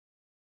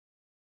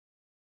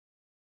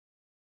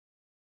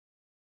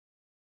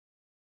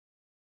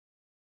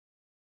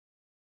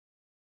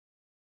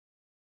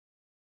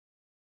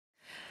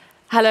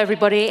Hello,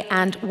 everybody,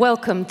 and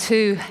welcome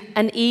to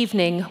An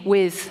Evening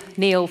with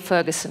Niall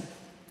Ferguson.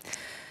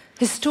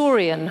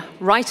 Historian,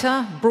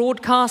 writer,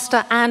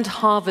 broadcaster, and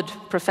Harvard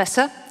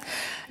professor.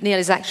 Niall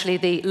is actually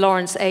the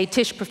Lawrence A.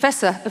 Tisch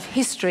Professor of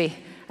History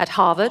at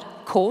Harvard,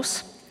 of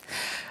course.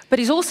 But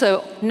he's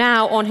also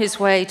now on his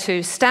way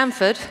to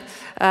Stanford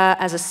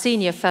as a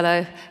senior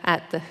fellow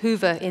at the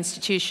Hoover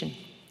Institution.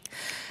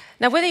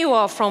 Now, whether you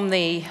are from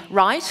the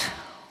right,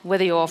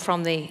 whether you are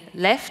from the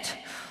left,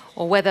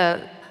 or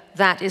whether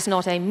that is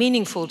not a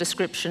meaningful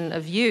description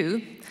of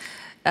you,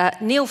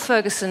 Niall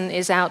Ferguson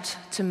is out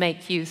to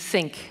make you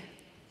think.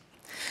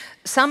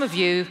 Some of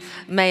you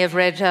may have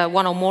read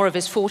one or more of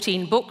his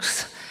 14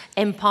 books,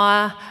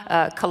 Empire,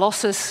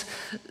 Colossus,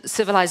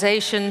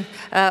 Civilization,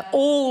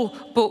 all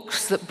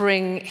books that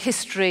bring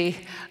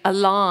history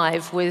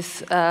alive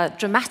with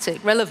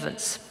dramatic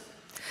relevance.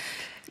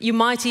 You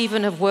might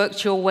even have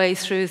worked your way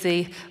through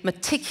the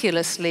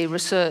meticulously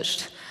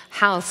researched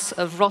House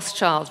of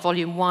Rothschild,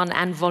 Volume 1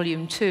 and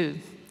Volume 2.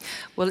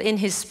 Well, in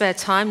his spare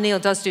time, Niall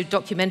does do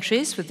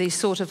documentaries with the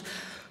sort of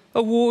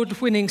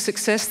award-winning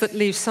success that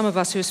leaves some of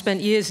us who have spent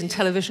years in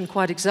television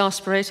quite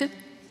exasperated.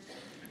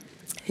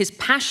 His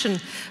passion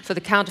for the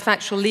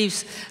counterfactual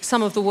leaves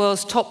some of the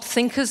world's top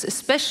thinkers,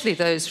 especially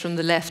those from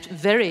the left,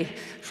 very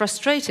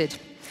frustrated.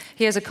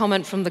 Here's a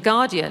comment from The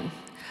Guardian.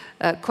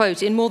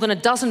 Quote, in more than a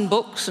dozen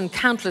books and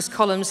countless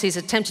columns, he's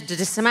attempted to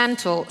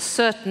dismantle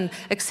certain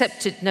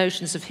accepted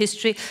notions of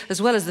history, as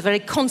well as the very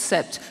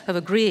concept of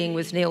agreeing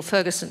with Niall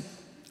Ferguson.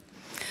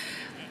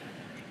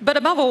 But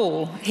above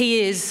all,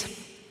 he is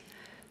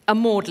a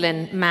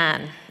Magdalen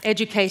man,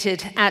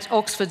 educated at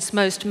Oxford's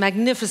most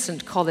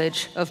magnificent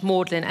college of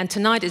Magdalen. And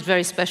tonight is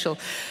very special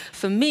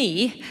for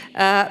me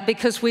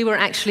because we were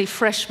actually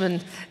freshmen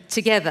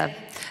together.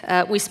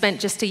 We spent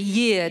just a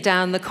year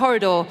down the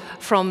corridor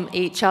from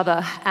each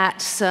other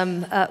at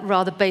some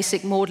rather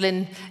basic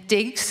Magdalen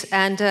digs,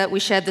 and we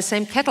shared the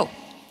same kettle.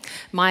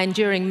 My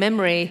enduring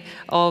memory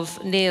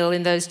of Niall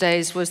in those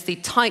days was the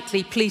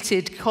tightly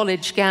pleated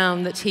college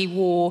gown that he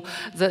wore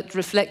that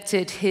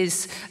reflected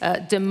his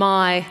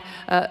demi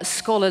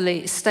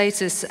scholarly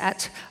status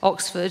at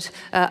Oxford,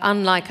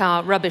 unlike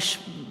our rubbish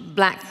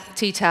black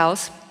tea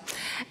towels.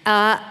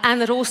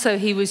 And that also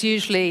he was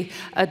usually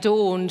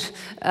adorned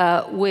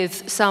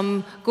with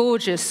some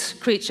gorgeous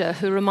creature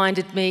who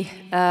reminded me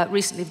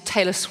recently of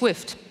Taylor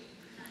Swift.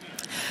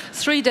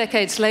 3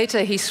 decades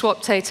later, he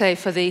swapped Tay-Tay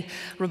for the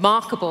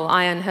remarkable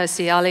Ayaan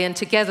Hirsi Ali, and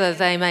together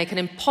they make an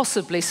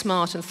impossibly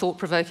smart and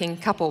thought-provoking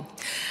couple.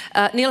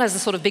 Niall has the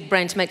sort of big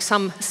brain to make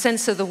some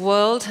sense of the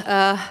world,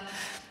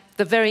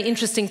 the very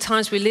interesting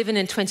times we live in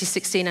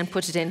 2016, and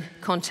put it in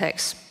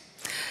context.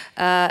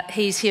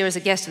 He's here as a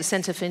guest at the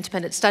Centre for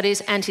Independent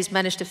Studies, and he's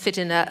managed to fit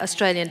in an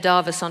Australian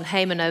Davos on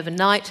Hayman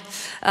overnight.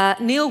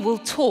 Niall will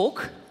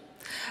talk,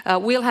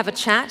 we'll have a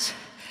chat,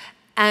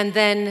 and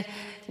then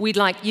we'd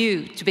like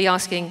you to be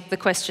asking the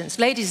questions.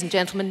 Ladies and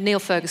gentlemen, Niall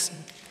Ferguson.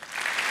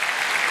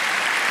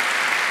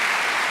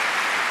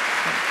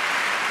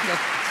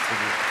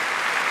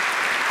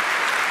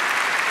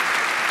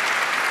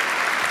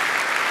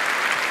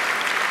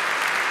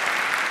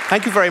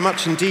 Thank you very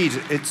much indeed.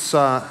 It's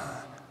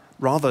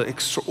rather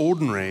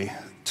extraordinary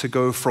to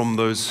go from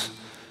those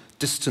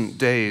distant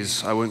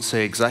days, I won't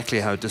say exactly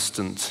how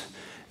distant,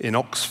 in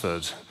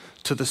Oxford,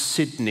 to the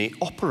Sydney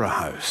Opera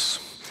House.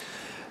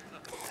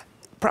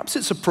 Perhaps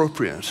it's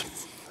appropriate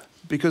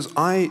because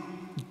I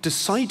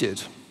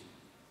decided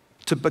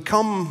to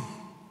become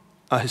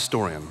a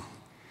historian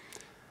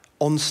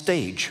on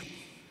stage.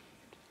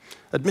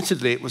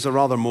 Admittedly, it was a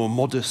rather more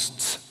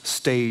modest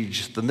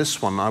stage than this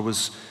one. I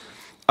was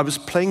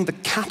playing the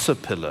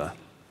caterpillar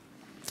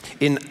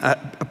in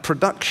a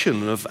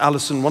production of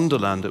Alice in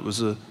Wonderland. It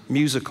was a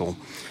musical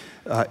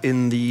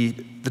in the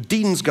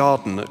Dean's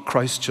Garden at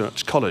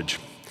Christchurch College.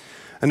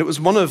 And it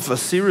was one of a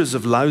series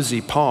of lousy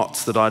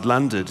parts that I'd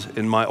landed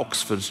in my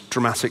Oxford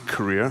dramatic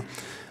career.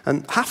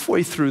 And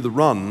halfway through the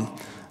run,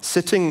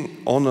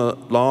 sitting on a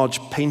large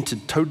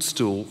painted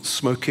toadstool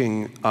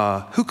smoking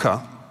a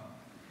hookah,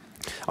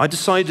 I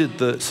decided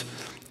that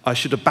I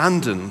should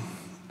abandon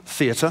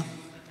theatre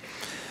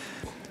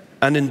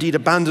and indeed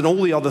abandon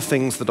all the other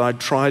things that I'd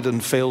tried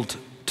and failed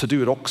to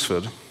do at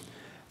Oxford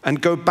and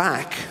go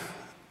back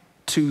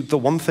to the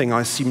one thing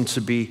I seemed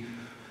to be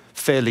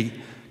fairly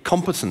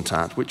competent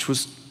at, which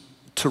was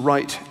to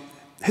write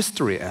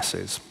history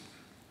essays.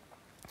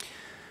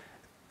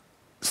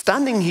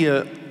 Standing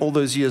here all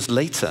those years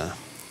later,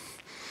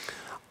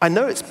 I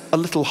know it's a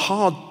little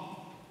hard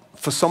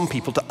for some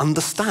people to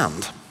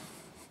understand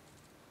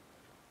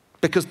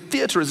because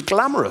theatre is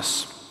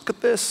glamorous. Look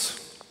at this.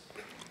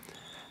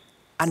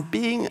 And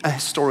being a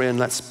historian,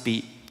 let's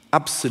be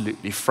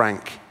absolutely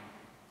frank,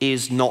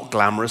 is not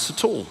glamorous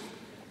at all.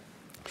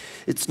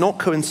 It's not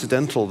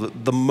coincidental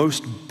that the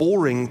most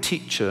boring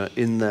teacher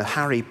in the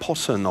Harry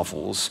Potter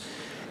novels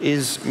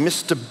is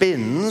Mr.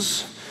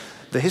 Binns,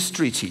 the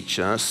history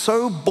teacher.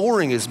 So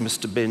boring is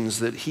Mr. Binns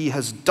that he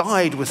has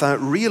died without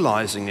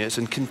realizing it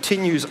and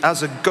continues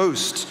as a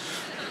ghost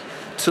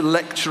to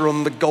lecture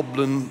on the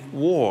Goblin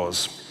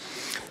Wars.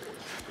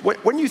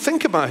 when you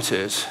think about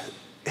it,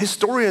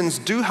 historians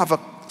do have a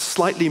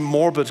slightly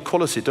morbid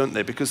quality, don't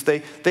they? Because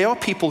they are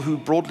people who,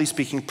 broadly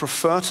speaking,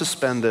 prefer to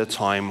spend their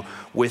time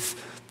with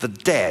the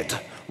dead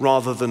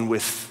rather than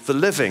with the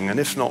living. And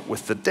if not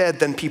with the dead,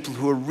 then people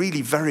who are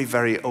really very,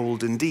 very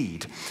old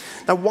indeed.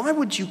 Now, why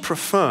would you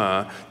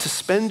prefer to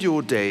spend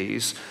your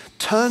days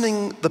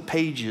turning the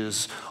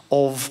pages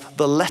of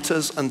the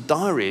letters and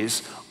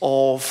diaries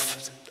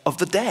of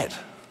the dead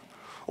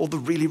or the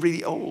really,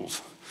 really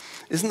old?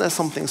 Isn't there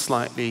something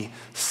slightly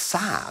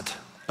sad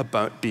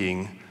about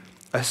being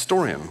a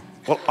historian?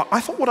 Well, I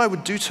thought what I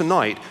would do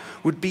tonight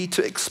would be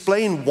to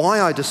explain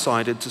why I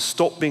decided to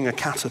stop being a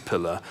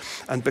caterpillar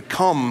and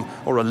become,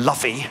 or a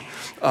lovey,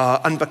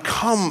 and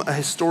become a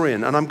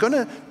historian. And I'm going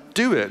to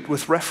do it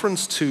with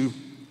reference to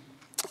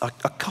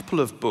a couple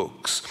of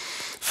books.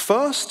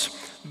 First,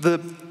 the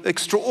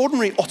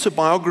extraordinary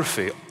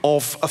autobiography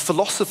of a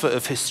philosopher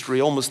of history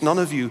almost none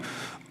of you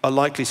are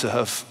likely to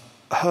have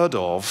heard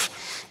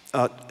of,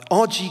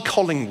 R.G.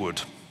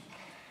 Collingwood.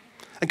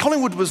 And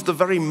Collingwood was the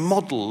very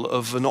model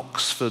of an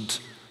Oxford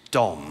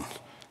Don.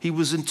 He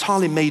was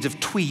entirely made of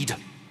tweed.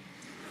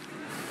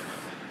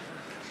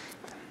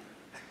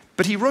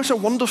 But he wrote a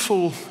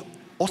wonderful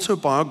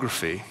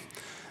autobiography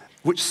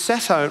which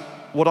set out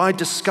what I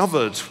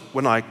discovered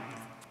when I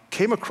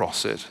came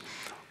across it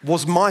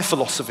was my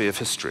philosophy of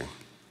history.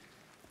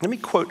 Let me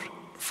quote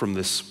from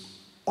this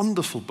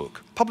wonderful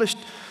book, published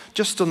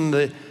just on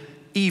the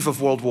eve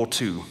of World War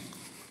II.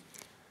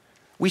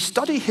 We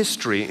study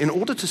history in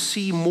order to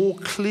see more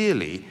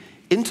clearly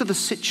into the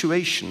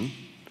situation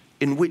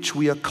in which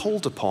we are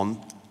called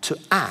upon to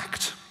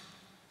act.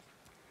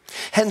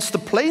 Hence, the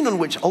plane on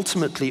which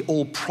ultimately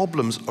all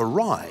problems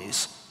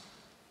arise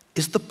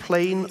is the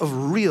plane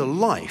of real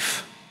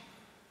life.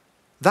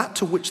 That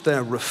to which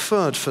they're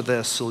referred for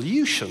their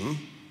solution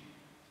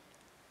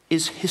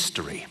is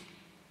history.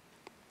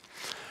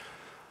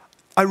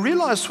 I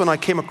realized when I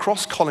came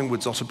across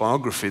Collingwood's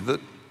autobiography that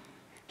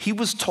he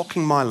was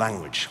talking my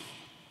language.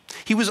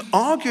 He was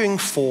arguing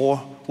for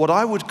what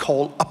I would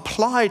call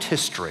applied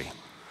history,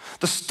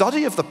 the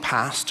study of the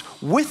past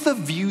with a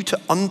view to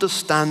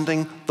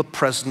understanding the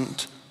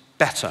present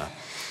better.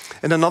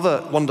 In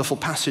another wonderful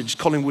passage,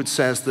 Collingwood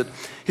says that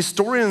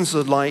historians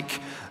are like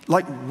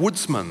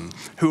woodsmen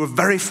who are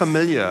very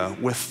familiar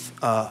with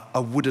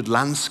a wooded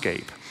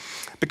landscape.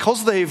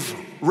 Because they've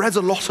read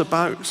a lot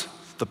about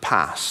the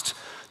past,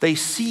 they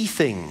see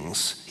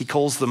things, he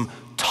calls them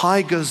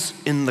tigers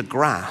in the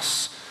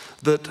grass,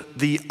 that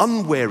the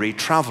unwary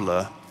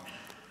traveler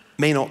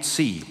may not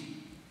see.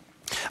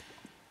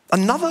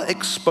 Another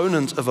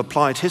exponent of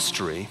applied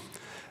history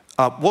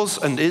was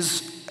and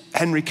is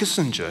Henry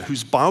Kissinger,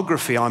 whose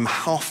biography I'm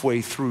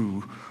halfway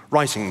through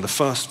writing. The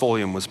first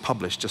volume was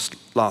published just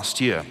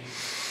last year.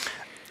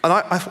 And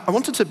I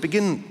wanted to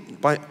begin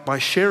by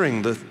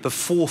sharing the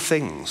four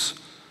things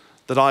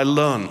that I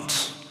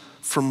learnt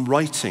from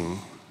writing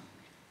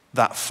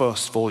that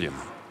first volume.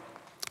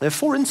 There are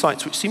four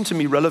insights which seem to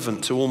me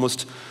relevant to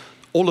almost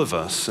all of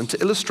us, and to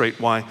illustrate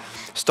why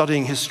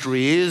studying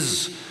history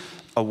is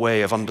a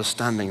way of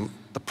understanding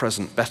the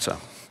present better.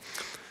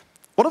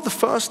 One of the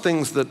first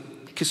things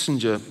that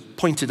Kissinger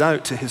pointed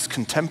out to his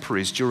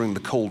contemporaries during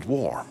the Cold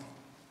War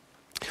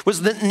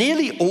was that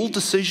nearly all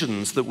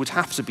decisions that would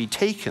have to be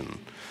taken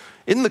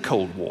in the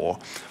Cold War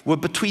were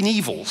between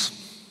evils.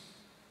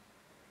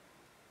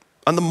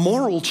 And the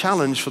moral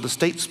challenge for the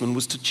statesman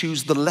was to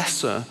choose the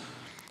lesser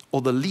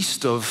or the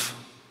least of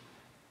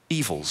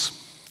evils.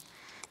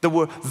 There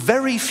were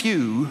very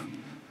few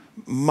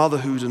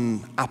motherhood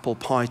and apple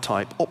pie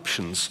type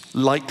options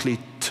likely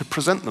to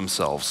present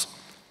themselves.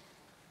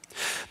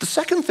 The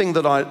second thing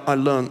that I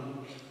learned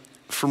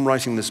from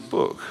writing this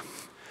book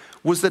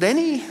was that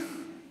any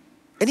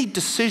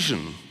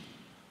decision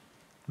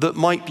that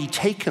might be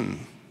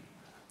taken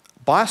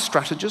by a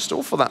strategist,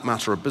 or for that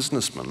matter, a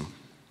businessman,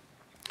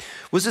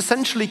 was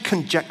essentially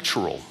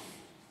conjectural.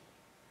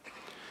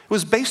 It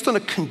was based on a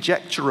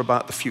conjecture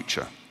about the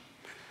future.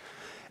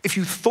 If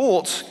you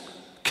thought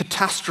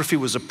catastrophe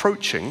was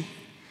approaching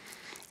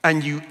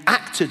and you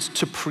acted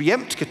to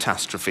preempt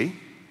catastrophe,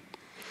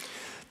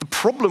 the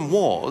problem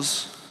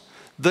was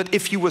that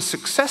if you were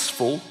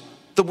successful,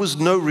 there was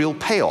no real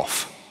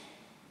payoff.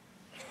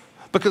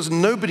 Because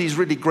nobody's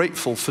really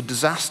grateful for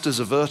disasters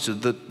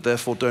averted that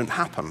therefore don't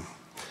happen.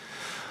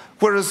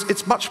 Whereas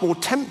it's much more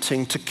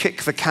tempting to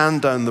kick the can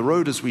down the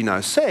road, as we now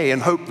say,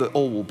 and hope that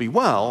all will be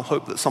well,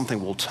 hope that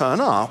something will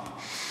turn up,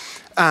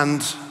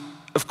 and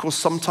of course,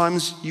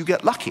 sometimes you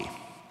get lucky.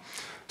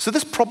 So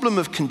this problem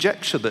of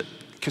conjecture that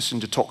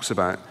Kissinger talks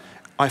about,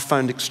 I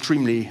found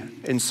extremely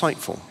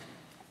insightful.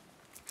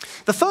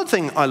 The third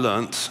thing I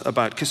learnt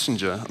about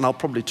Kissinger, and I'll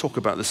probably talk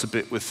about this a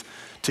bit with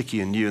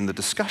Tiki and you in the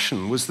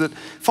discussion, was that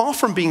far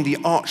from being the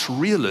arch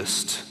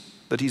realist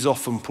that he's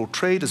often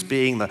portrayed as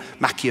being, the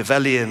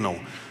Machiavellian or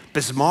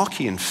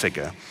Bismarckian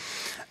figure,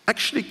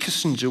 actually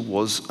Kissinger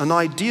was an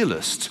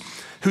idealist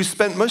who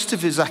spent most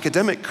of his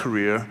academic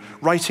career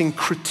writing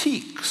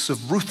critiques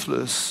of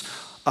ruthless,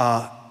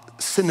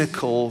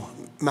 cynical,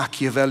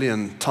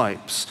 Machiavellian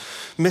types.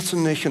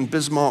 Metternich and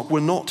Bismarck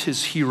were not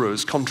his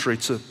heroes, contrary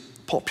to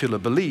popular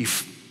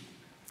belief.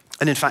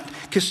 And in fact,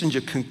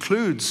 Kissinger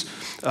concludes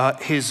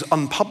his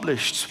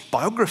unpublished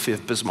biography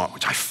of Bismarck,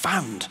 which I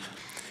found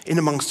in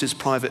amongst his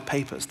private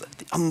papers, the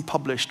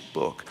unpublished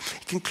book.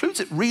 He concludes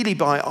it really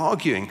by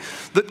arguing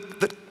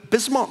that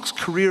Bismarck's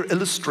career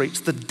illustrates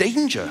the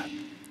danger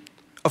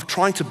of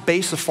trying to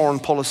base a foreign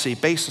policy,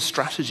 base a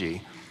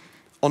strategy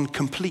on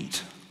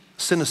complete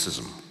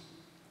cynicism.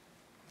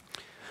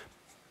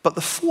 But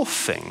the fourth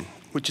thing,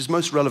 which is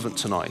most relevant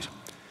tonight,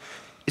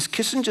 is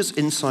Kissinger's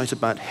insight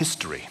about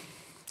history.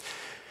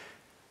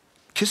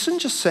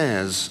 Kissinger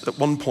says at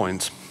one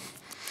point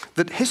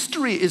that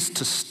history is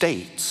to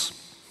states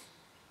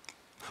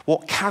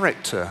what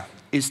character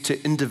is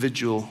to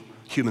individual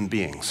human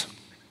beings.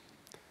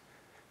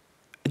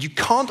 And you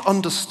can't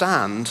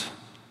understand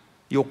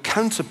your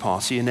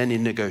counterparty in any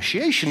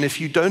negotiation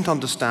if you don't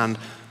understand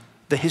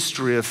the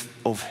history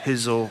of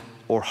his or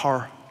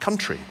her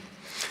country.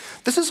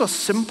 This is a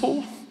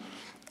simple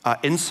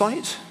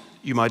insight.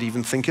 You might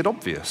even think it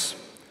obvious.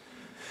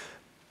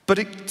 But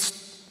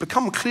it's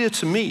become clear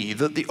to me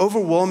that the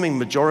overwhelming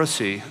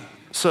majority,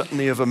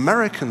 certainly of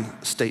American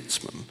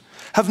statesmen,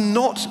 have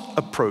not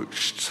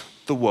approached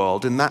the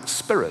world in that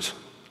spirit.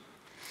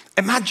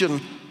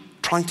 Imagine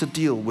trying to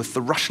deal with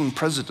the Russian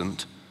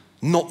president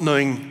not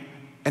knowing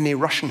any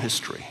Russian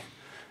history.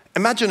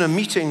 Imagine a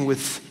meeting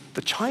with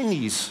the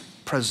Chinese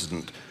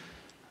president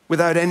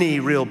without any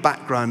real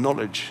background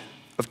knowledge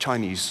of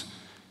Chinese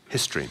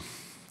history.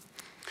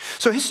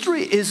 So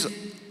history is,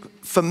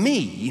 for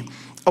me,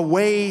 a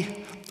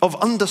way of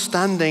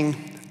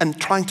understanding and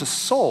trying to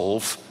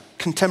solve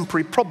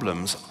contemporary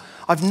problems.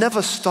 I've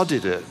never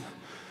studied it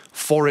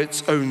for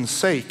its own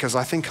sake, as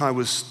I think I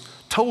was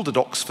told at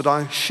Oxford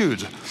I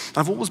should.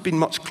 I've always been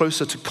much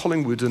closer to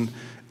Collingwood and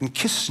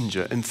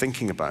Kissinger in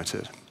thinking about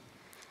it.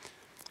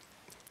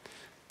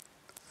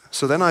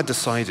 So then I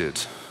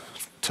decided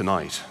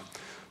tonight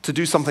to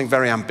do something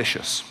very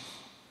ambitious.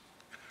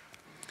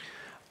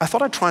 I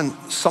thought I'd try and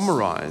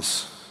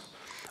summarize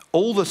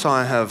all that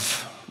I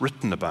have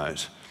written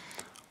about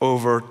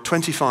over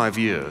 25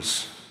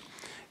 years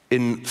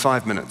in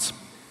 5 minutes.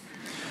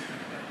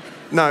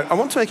 Now, I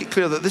want to make it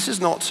clear that this is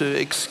not to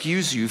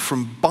excuse you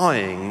from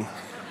buying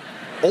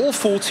all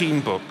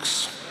 14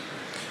 books,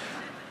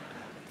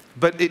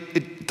 but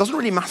it doesn't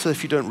really matter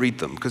if you don't read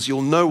them, because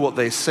you'll know what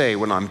they say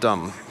when I'm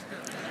done.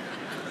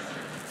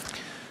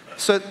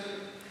 So,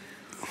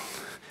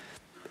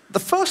 the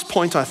first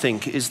point, I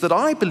think, is that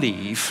I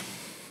believe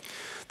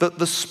that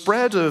the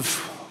spread of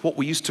what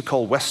we used to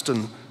call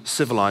Western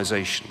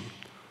civilization,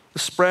 the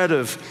spread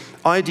of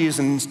ideas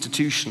and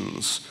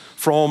institutions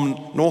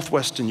from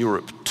Northwestern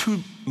Europe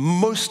to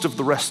most of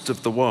the rest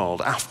of the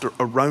world after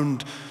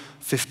around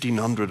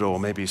 1500 or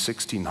maybe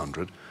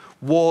 1600,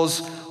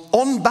 was,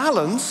 on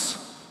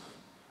balance,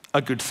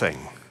 a good thing.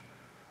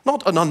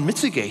 Not an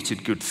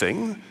unmitigated good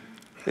thing.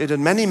 It had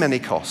many, many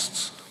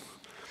costs.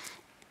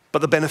 But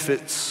the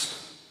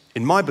benefits,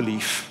 in my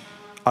belief,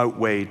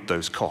 outweighed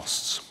those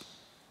costs.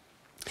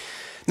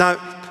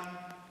 Now,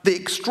 the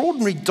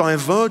extraordinary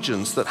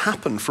divergence that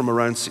happened from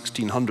around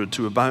 1600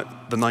 to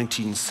about the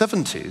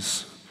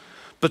 1970s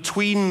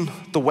between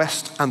the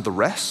West and the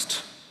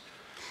rest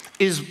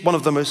is one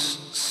of the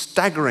most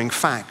staggering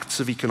facts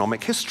of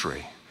economic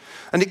history.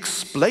 And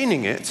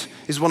explaining it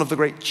is one of the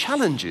great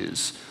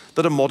challenges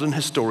that a modern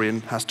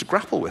historian has to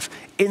grapple with.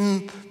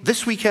 In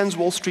this weekend's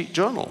Wall Street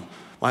Journal,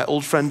 my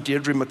old friend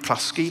Deirdre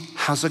McCluskey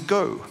has a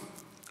go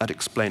at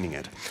explaining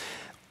it.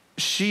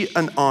 She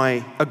and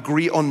I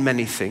agree on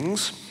many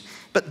things,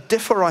 but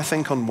differ, I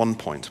think, on one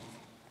point.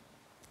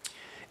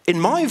 In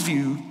my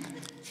view,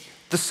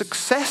 the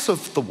success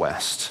of the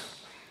West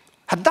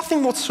had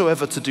nothing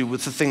whatsoever to do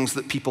with the things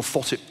that people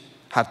thought it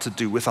had to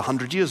do with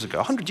 100 years ago.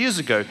 100 years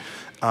ago,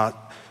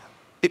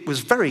 it was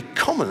very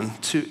common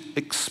to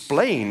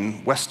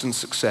explain Western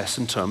success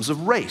in terms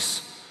of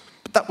race,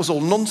 but that was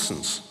all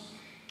nonsense.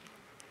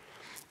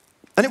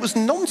 And it was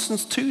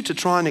nonsense, too, to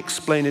try and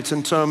explain it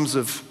in terms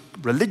of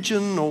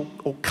religion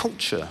or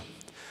culture.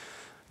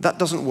 That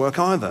doesn't work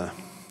either.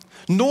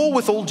 Nor,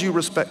 with all due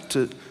respect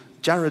to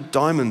Jared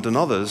Diamond and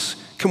others,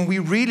 can we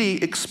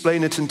really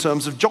explain it in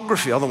terms of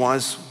geography.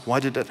 Otherwise, why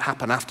did it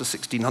happen after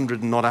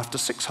 1600 and not after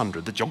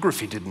 600? The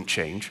geography didn't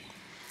change.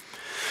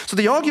 So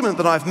the argument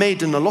that I've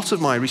made in a lot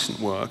of my recent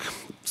work,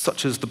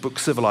 such as the book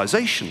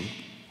Civilization,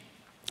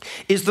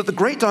 is that the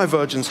great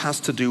divergence has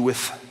to do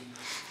with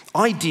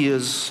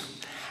ideas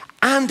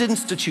and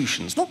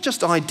institutions. Not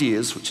just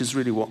ideas, which is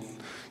really what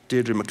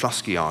Deirdre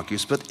McCluskey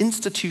argues, but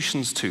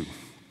institutions too.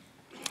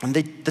 And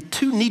the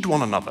two need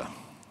one another.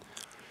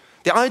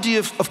 The idea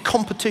of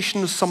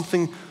competition is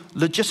something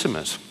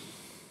legitimate.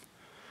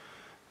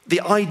 The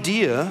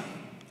idea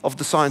of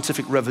the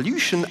scientific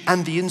revolution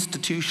and the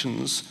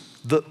institutions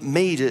that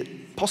made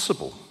it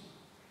possible.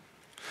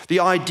 The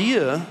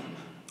idea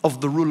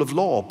of the rule of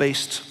law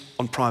based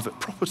on private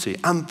property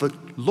and the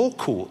law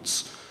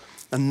courts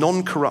and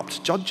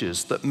non-corrupt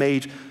judges that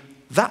made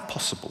that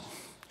possible.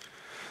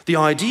 The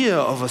idea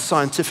of a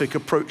scientific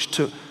approach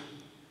to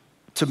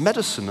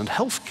medicine and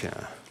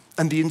healthcare,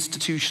 and the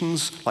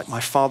institutions like my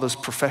father's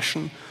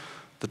profession,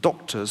 the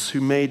doctors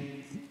who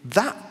made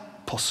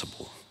that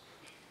possible.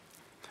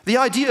 The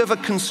idea of a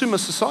consumer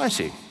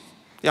society,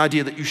 the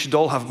idea that you should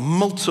all have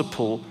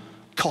multiple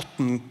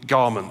cotton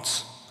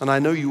garments, and I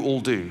know you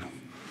all do.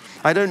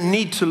 I don't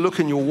need to look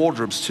in your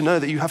wardrobes to know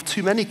that you have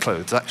too many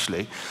clothes,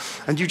 actually,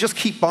 and you just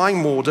keep buying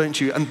more,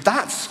 don't you? And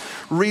that's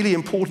really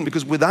important,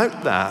 because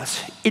without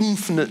that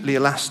infinitely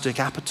elastic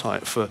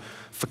appetite for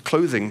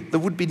clothing, there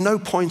would be no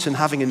point in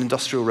having an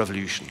industrial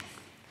revolution.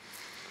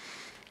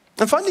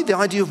 And finally, the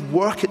idea of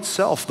work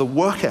itself, the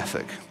work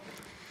ethic,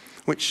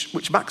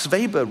 which Max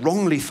Weber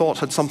wrongly thought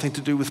had something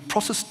to do with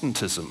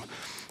Protestantism.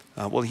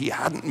 Well, he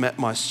hadn't met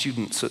my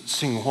students at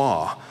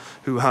Tsinghua,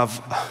 who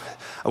have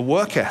a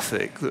work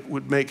ethic that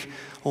would make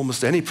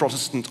almost any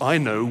Protestant I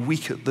know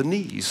weak at the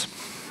knees.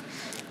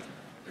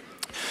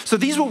 So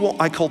these were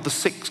what I called the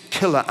 6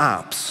 killer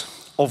apps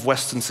of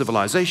Western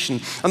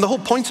civilization. And the whole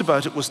point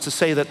about it was to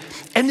say that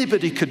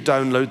anybody could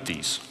download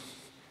these.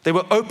 They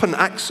were open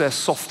access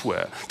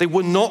software. They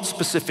were not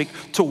specific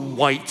to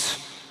white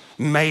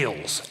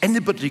males.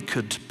 Anybody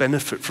could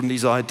benefit from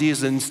these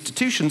ideas and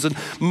institutions. And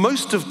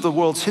most of the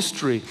world's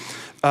history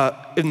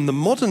in the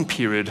modern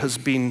period has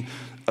been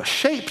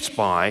shaped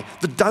by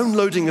the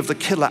downloading of the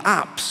killer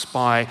apps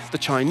by the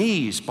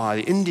Chinese, by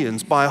the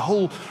Indians, by a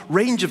whole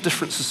range of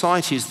different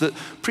societies that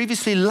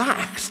previously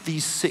lacked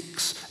these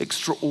 6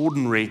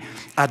 extraordinary,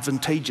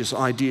 advantageous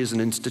ideas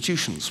and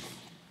institutions.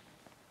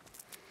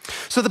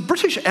 So the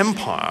British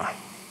Empire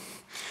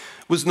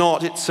was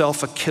not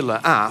itself a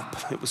killer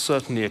app. It was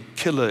certainly a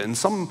killer in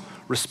some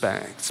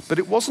respects, but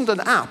it wasn't an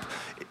app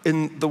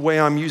in the way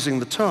I'm using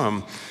the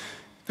term,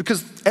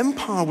 because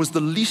empire was the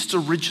least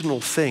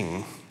original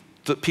thing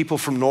that people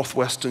from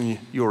northwestern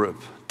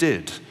Europe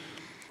did.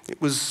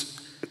 It was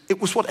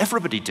what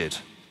everybody did.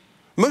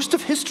 Most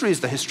of history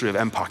is the history of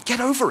empire.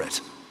 Get over it.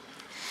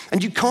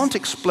 And you can't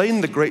explain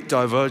the great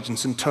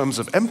divergence in terms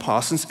of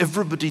empire, since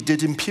everybody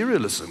did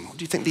imperialism. What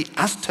do you think the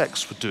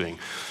Aztecs were doing?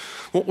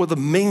 What were the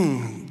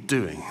Ming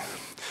doing?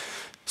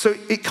 So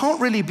it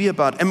can't really be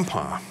about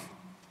empire.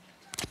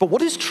 But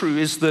what is true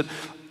is that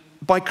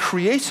by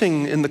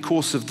creating, in the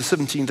course of the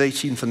 17th,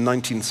 18th, and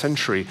 19th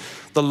century,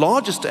 the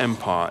largest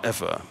empire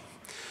ever,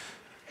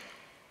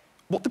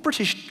 what the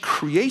British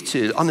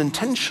created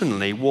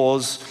unintentionally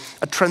was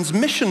a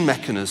transmission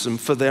mechanism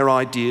for their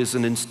ideas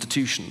and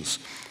institutions.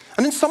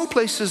 And in some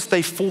places,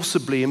 they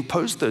forcibly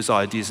imposed those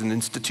ideas and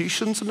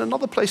institutions, and in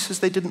other places,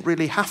 they didn't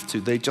really have to.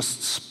 They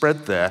just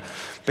spread there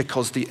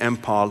because the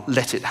empire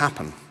let it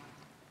happen.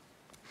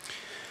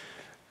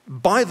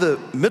 By the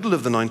middle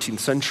of the 19th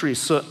century,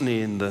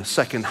 certainly in the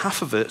second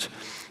half of it,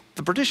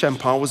 the British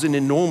Empire was an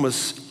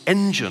enormous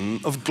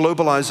engine of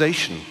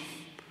globalization,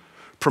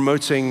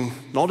 promoting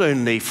not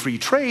only free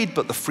trade,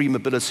 but the free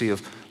mobility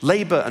of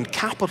labor and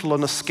capital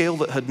on a scale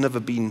that had never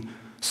been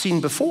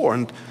seen before.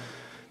 And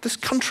this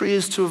country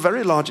is, to a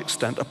very large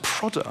extent, a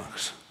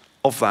product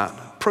of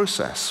that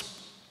process.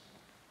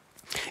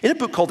 In a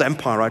book called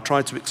Empire, I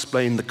tried to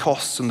explain the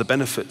costs and the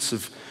benefits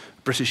of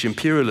British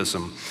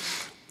imperialism.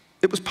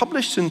 It was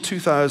published in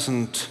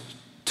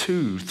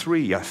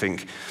 2002-3, I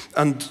think,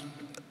 and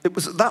it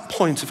was at that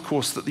point, of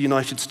course, that the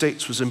United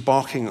States was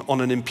embarking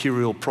on an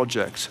imperial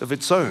project of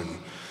its own.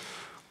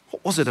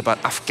 What was it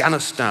about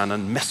Afghanistan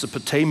and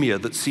Mesopotamia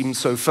that seemed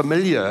so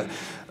familiar?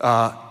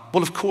 Well,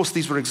 of course,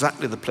 these were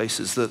exactly the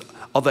places that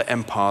other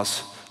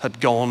empires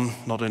had gone,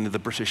 not only the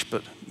British,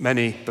 but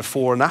many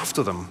before and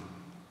after them.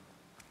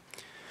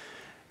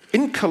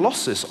 In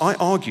Colossus, I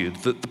argued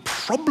that the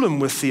problem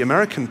with the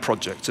American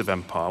project of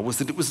empire was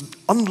that it was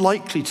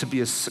unlikely to be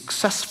as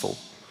successful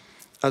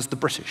as the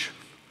British,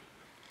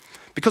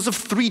 because of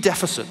 3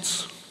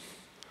 deficits.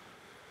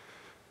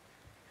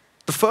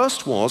 The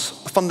first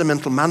was a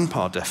fundamental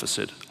manpower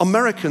deficit.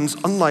 Americans,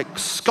 unlike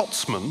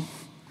Scotsmen,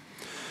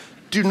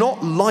 do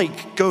not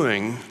like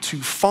going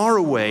to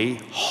faraway,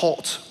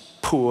 hot,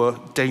 poor,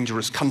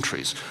 dangerous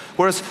countries.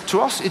 Whereas to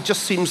us, it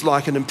just seems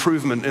like an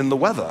improvement in the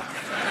weather.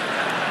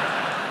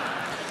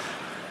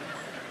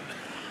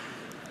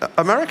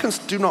 Americans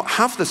do not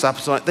have this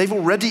appetite. They've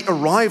already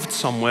arrived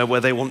somewhere where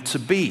they want to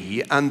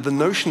be, and the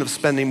notion of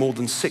spending more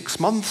than 6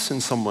 months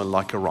in somewhere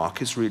like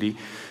Iraq is really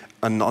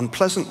an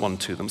unpleasant one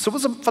to them. So it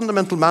was a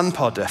fundamental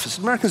manpower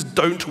deficit. Americans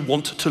don't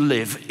want to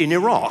live in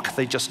Iraq.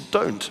 They just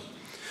don't.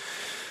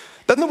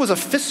 Then there was a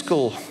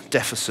fiscal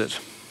deficit.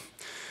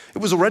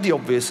 It was already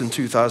obvious in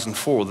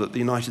 2004 that the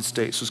United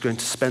States was going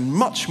to spend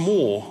much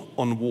more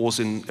on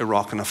wars in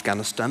Iraq and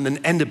Afghanistan than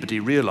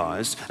anybody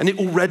realized, and it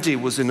already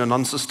was in an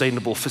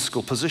unsustainable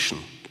fiscal position.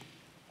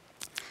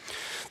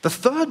 The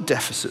third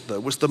deficit, though,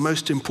 was the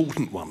most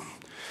important one.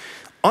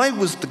 I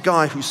was the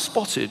guy who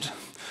spotted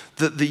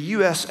that the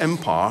US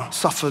empire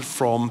suffered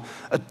from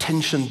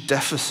attention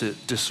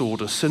deficit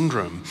disorder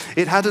syndrome.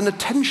 It had an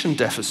attention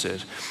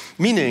deficit,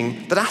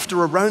 meaning that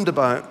after around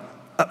about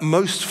at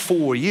most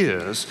 4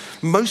 years,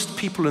 most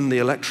people in the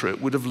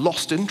electorate would have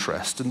lost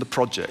interest in the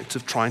project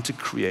of trying to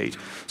create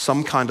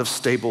some kind of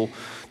stable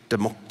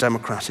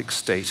democratic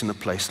state in a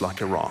place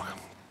like Iraq.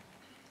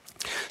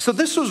 So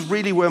this was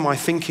really where my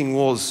thinking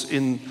was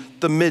in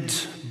the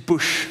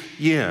mid-Bush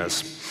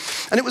years.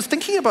 And it was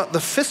thinking about the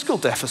fiscal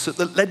deficit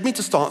that led me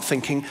to start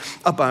thinking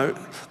about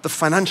the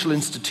financial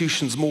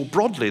institutions more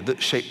broadly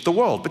that shaped the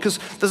world, because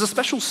there's a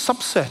special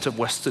subset of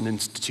Western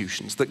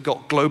institutions that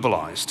got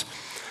globalized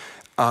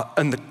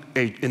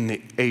in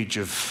the age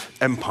of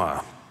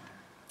empire.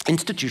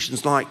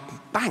 Institutions like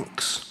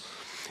banks,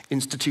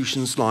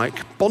 institutions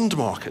like bond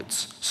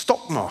markets,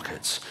 stock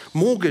markets,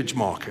 mortgage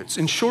markets,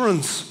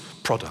 insurance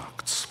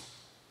products.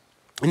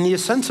 In the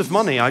Ascent of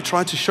Money, I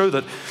tried to show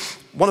that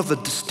one of the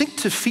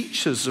distinctive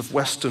features of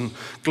Western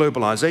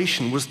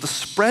globalization was the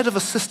spread of a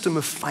system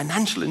of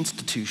financial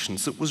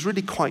institutions that was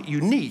really quite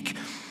unique.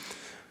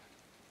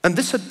 And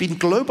this had been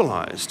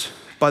globalized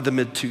by the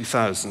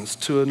mid-2000s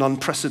to an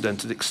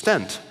unprecedented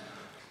extent.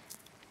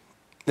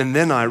 And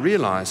then I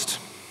realized,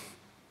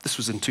 this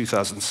was in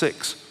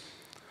 2006,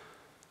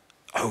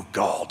 oh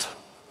God,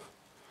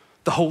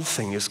 the whole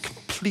thing is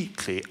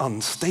completely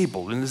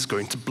unstable and is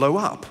going to blow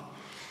up.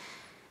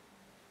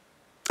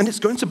 And it's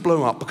going to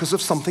blow up because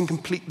of something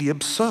completely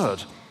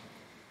absurd.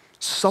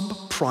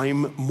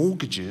 Subprime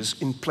mortgages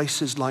in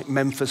places like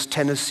Memphis,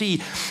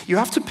 Tennessee. You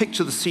have to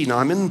picture the scene.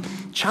 I'm in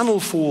Channel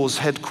 4's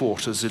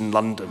headquarters in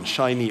London,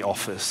 shiny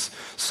office,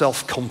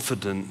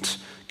 self-confident,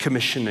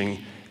 commissioning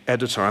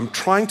editor. I'm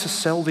trying to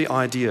sell the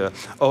idea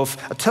of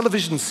a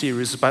television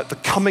series about the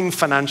coming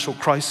financial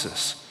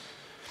crisis.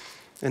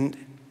 And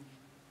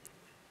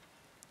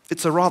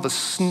it's a rather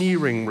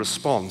sneering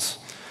response.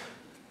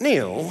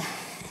 Neil,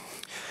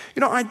 you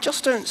know, I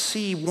just don't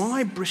see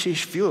why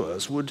British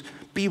viewers would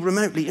be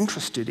remotely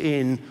interested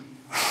in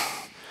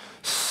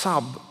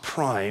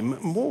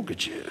subprime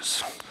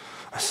mortgages.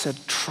 I said,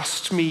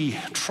 trust me,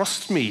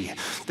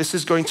 this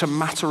is going to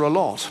matter a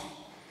lot.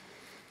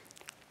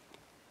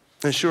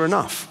 And sure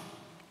enough,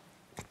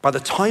 by the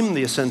time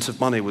The Ascent of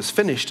Money was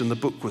finished and the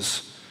book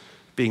was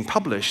being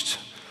published,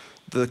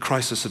 the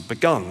crisis had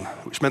begun,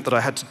 which meant that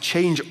I had to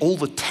change all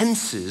the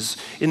tenses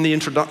in the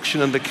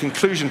introduction and the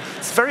conclusion.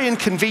 It's very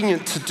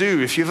inconvenient to do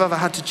if you've ever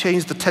had to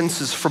change the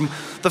tenses from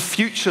the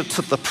future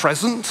to the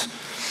present.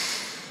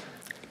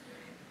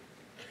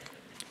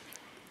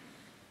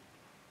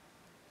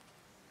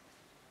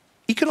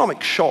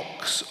 Economic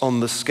shocks on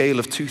the scale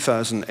of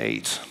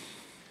 2008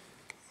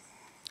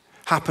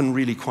 happen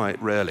really quite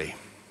rarely.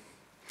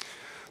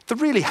 There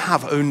really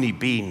have only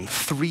been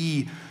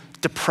 3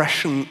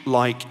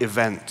 depression-like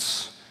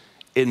events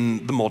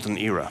in the modern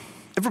era.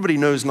 Everybody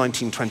knows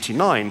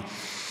 1929,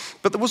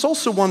 but there was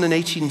also one in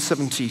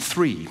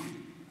 1873.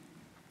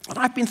 And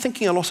I've been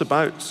thinking a lot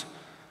about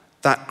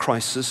that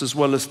crisis as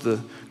well as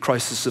the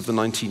crisis of the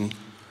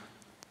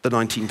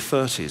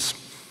 1930s.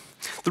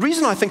 The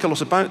reason I think a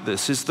lot about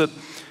this is that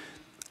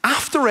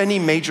after any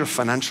major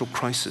financial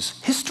crisis,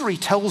 history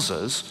tells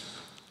us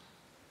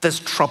there's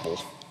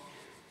trouble.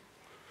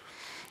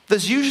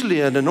 There's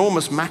usually an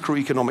enormous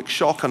macroeconomic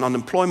shock and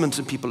unemployment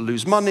and people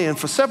lose money, and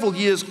for several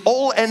years,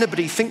 all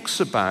anybody thinks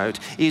about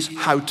is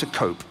how to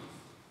cope.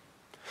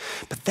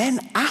 But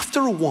then after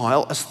a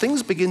while, as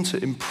things begin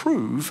to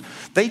improve,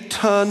 they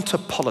turn to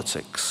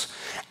politics,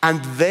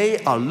 and they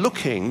are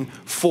looking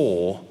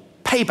for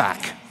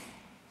payback.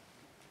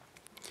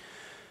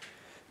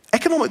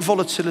 Economic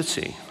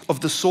volatility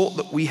of the sort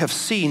that we have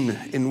seen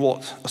in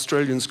what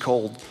Australians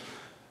call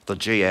the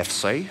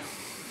GFC,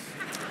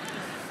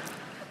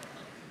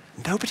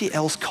 nobody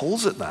else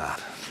calls it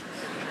that.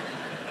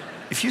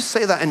 If you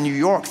say that in New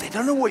York, they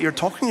don't know what you're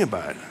talking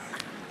about.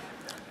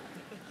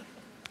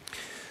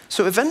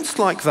 So events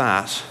like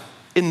that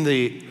in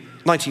the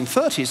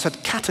 1930s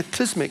had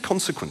cataclysmic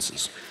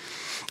consequences.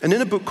 And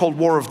in a book called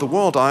War of the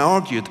World, I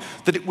argued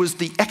that it was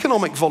the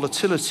economic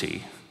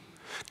volatility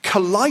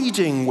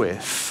colliding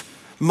with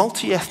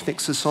multi-ethnic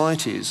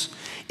societies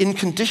in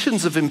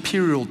conditions of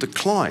imperial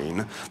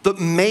decline that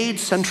made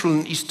Central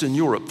and Eastern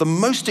Europe the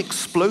most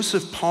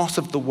explosive part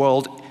of the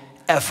world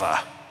ever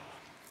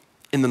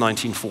in the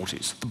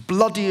 1940s. The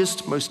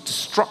bloodiest, most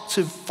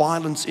destructive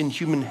violence in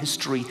human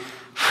history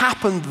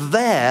happened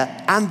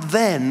there and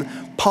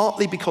then,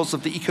 partly because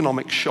of the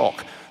economic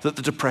shock that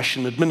the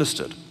Depression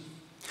administered.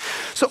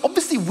 So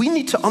obviously we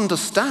need to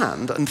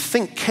understand and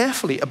think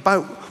carefully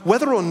about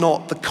whether or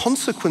not the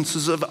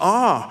consequences of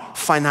our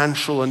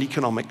financial and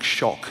economic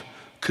shock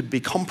could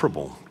be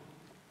comparable.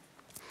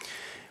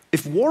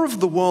 If War of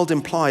the World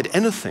implied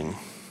anything,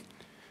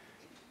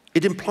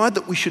 it implied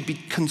that we should be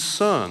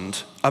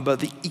concerned about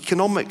the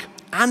economic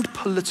and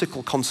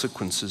political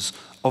consequences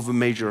of a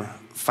major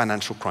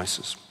financial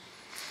crisis.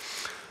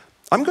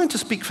 I'm going to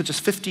speak for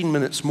just 15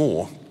 minutes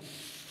more,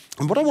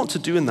 and what I want to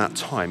do in that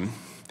time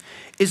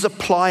is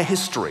apply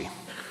history.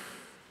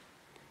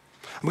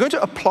 I'm going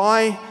to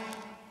apply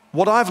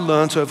what I've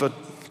learned over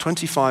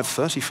 25,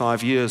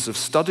 35 years of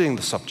studying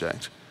the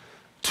subject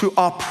to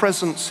our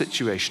present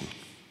situation.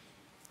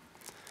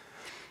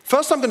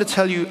 First, I'm going to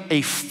tell you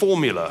a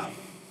formula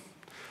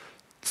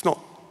It's not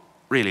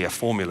really a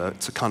formula,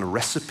 it's a kind of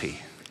recipe,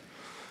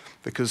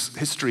 because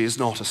history is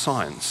not a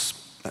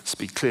science, let's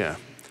be clear.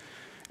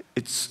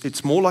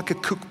 It's more like a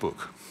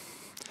cookbook.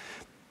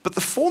 But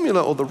the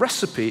formula or the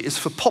recipe is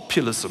for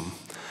populism.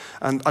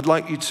 And I'd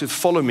like you to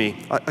follow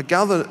me. I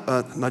gather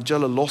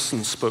Nigella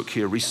Lawson spoke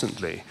here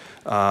recently,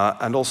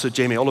 and also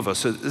Jamie Oliver.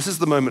 So this is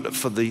the moment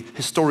for the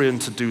historian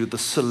to do the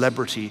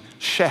celebrity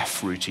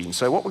chef routine.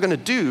 So what we're going to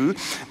do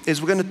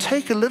is we're going to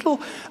take a little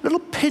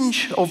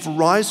pinch of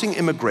rising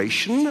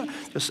immigration,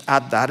 just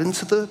add that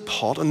into the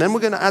pot, and then we're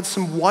going to add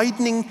some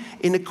widening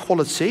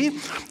inequality,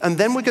 and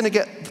then we're going to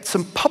get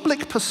some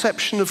public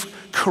perception of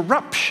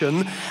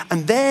corruption,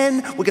 and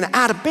then we're going to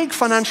add a big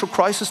financial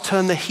crisis,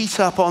 turn the heat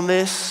up on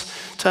this,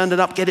 turn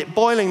it up, get it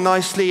boiling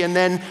nicely, and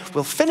then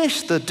we'll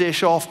finish the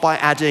dish off by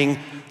adding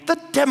the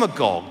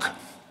demagogue.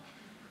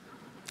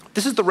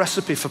 This is the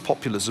recipe for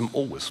populism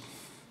always.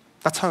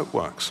 That's how it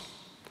works.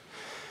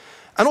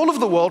 And all over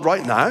the world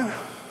right now,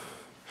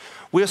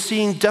 we are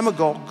seeing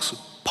demagogues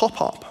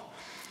pop up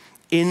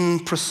in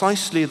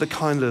precisely the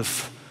kind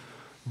of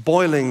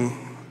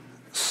boiling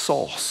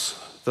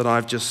sauce that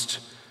I've just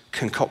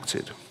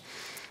concocted.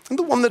 And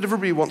the one that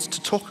everybody wants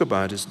to talk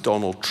about is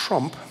Donald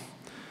Trump.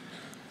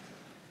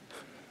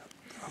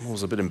 I'm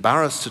always a bit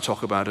embarrassed to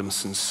talk about him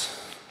since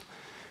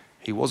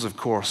he is of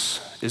course,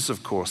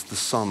 the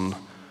son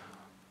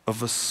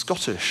of a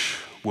Scottish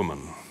woman.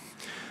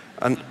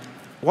 And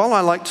while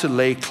I like to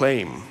lay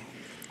claim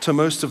to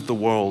most of the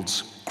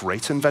world's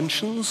great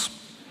inventions,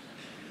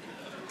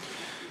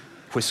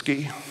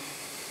 whiskey,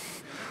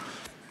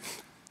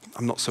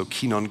 I'm not so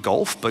keen on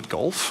golf, but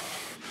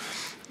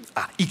golf,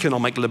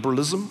 economic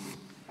liberalism,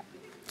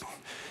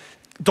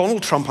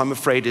 Donald Trump, I'm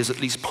afraid, is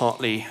at least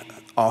partly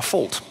our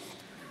fault.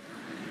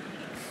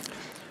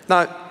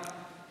 Now,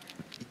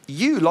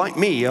 you, like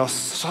me, are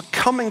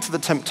succumbing to the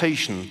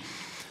temptation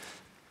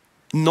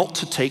not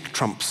to take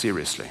Trump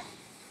seriously.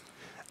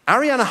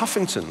 Arianna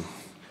Huffington,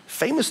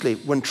 famously,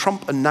 when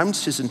Trump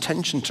announced his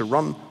intention to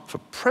run for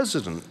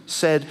president,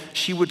 said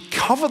she would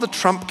cover the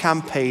Trump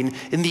campaign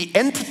in the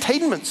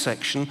entertainment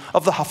section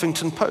of the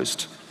Huffington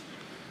Post.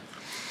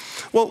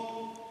 Well,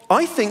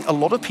 I think a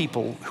lot of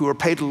people who are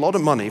paid a lot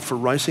of money for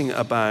writing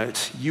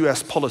about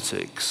US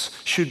politics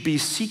should be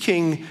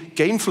seeking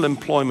gainful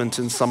employment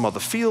in some other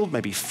field,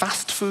 maybe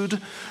fast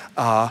food,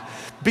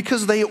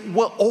 because they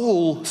were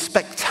all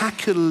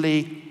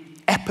spectacularly,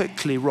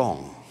 epically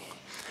wrong.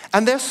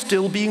 And they're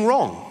still being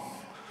wrong.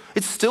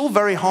 It's still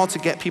very hard to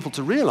get people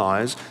to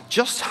realize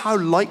just how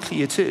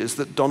likely it is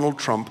that Donald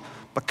Trump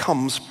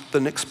becomes the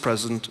next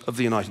president of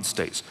the United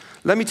States.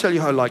 Let me tell you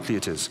how likely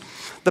it is.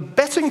 The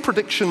betting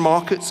prediction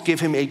markets give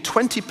him a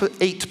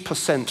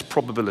 28%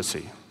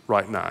 probability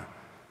right now,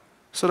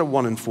 sort of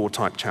 1 in 4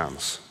 type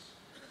chance.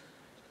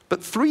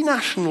 But 3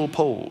 national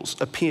polls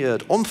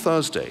appeared on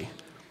Thursday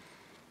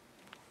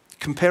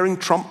comparing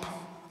Trump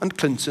and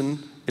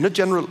Clinton in a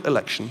general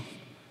election,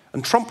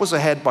 and Trump was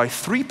ahead by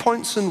 3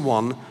 points in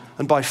one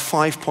and by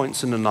 5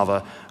 points in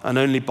another, and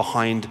only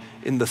behind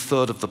in the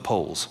third of the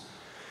polls.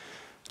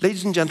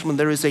 Ladies and gentlemen,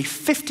 there is a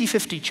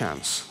 50-50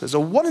 chance, there's a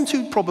 1 in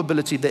 2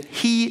 probability that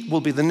he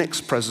will be the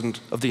next president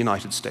of the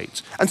United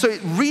States. And so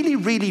it really,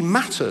 really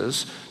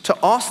matters to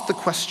ask the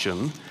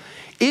question,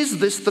 is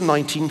this the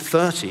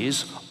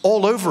 1930s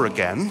all over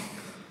again,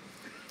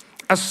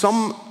 as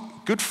some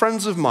good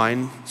friends of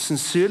mine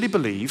sincerely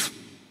believe,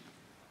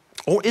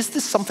 or is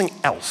this something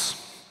else?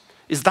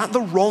 Is that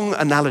the wrong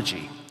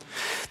analogy?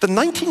 The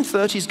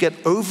 1930s get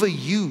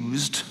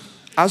overused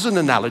as an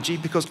analogy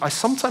because I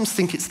sometimes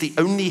think it's the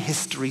only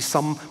history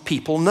some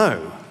people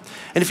know.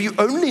 And if you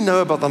only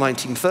know about the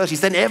 1930s,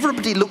 then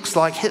everybody looks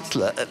like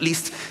Hitler, at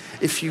least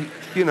if you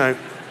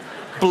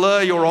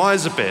blur your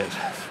eyes a bit.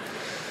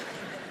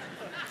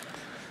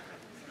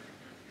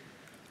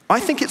 I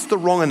think it's the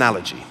wrong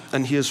analogy,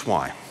 and here's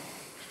why.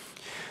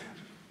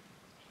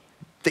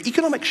 The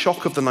economic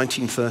shock of the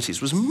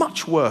 1930s was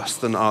much worse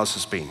than ours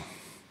has been.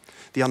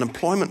 The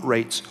unemployment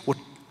rates were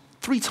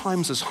 3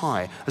 times as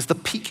high as the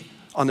peak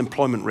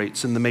unemployment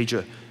rates in the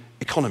major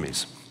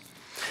economies.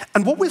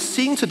 And what we're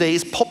seeing today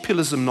is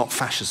populism, not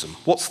fascism.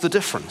 What's the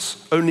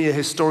difference? Only a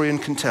historian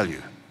can tell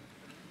you.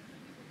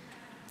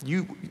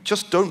 You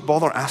just don't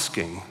bother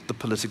asking the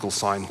political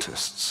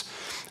scientists.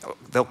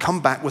 They'll come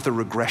back with a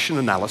regression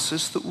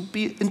analysis that will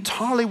be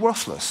entirely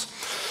worthless.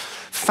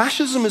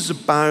 Fascism is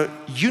about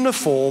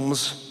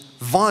uniforms,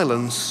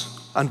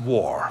 violence, and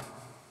war.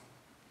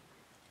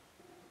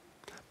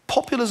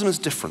 Populism is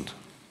different.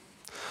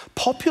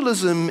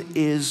 Populism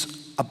is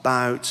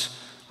about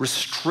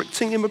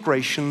restricting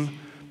immigration,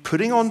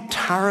 putting on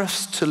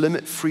tariffs to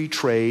limit free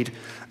trade,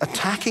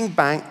 attacking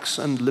banks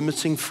and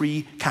limiting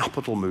free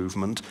capital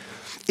movement.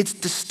 It's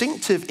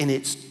distinctive in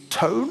its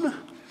tone,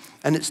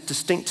 and it's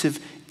distinctive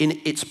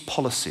in its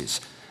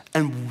policies.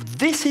 And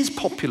this is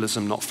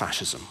populism, not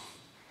fascism.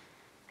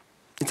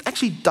 It's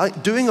actually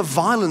doing a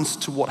violence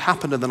to what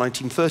happened in the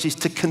 1930s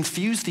to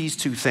confuse these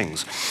two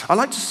things. I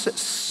like to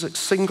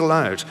single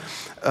out,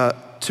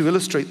 to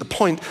illustrate the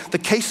point, the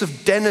case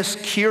of Dennis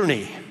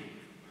Kearney,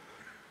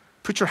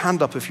 Put your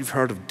hand up if you've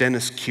heard of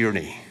Dennis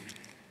Kearney.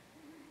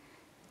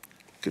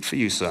 Good for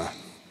you, sir. Have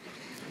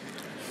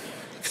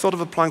you thought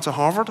of applying to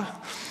Harvard?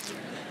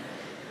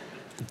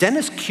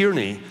 Dennis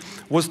Kearney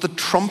was the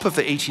Trump of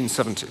the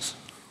 1870s.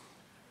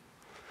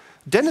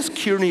 Dennis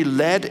Kearney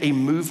led a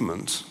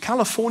movement,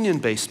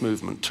 Californian-based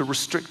movement, to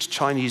restrict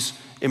Chinese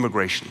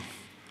immigration.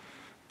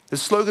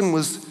 His slogan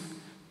was,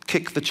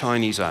 "Kick the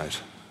Chinese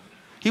out."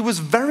 He was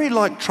very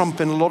like Trump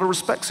in a lot of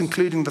respects,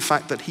 including the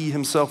fact that he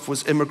himself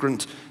was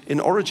immigrant in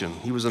origin.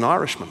 He was an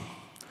Irishman.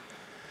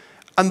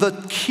 And the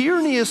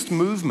Kearneyist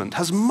movement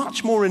has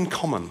much more in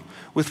common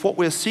with what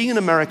we're seeing in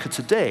America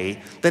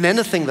today than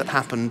anything that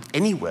happened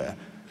anywhere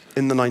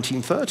in the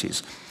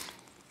 1930s.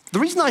 The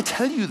reason I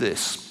tell you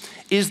this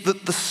is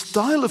that the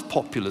style of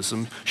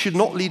populism should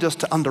not lead us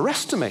to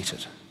underestimate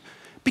it,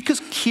 because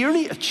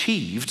Kearney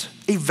achieved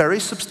a very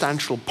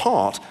substantial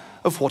part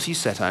of what he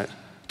set out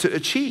to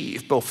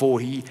achieve before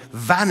he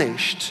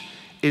vanished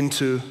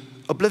into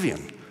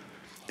oblivion.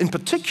 In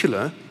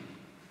particular,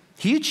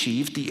 he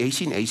achieved the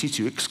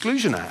 1882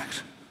 Exclusion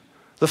Act,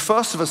 the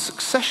first of a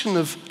succession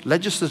of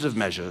legislative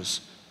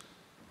measures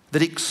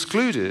that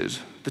excluded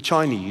the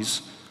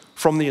Chinese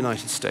from the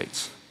United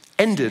States,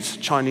 ended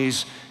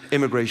Chinese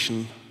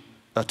immigration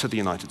to the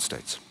United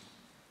States.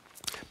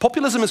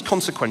 Populism is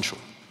consequential.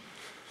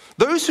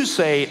 Those who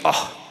say,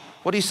 oh,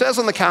 what he says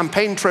on the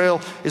campaign trail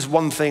is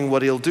one thing,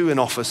 what he'll do in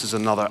office is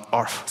another,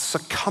 are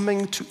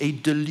succumbing to a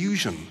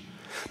delusion.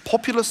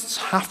 Populists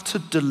have to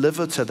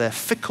deliver to their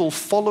fickle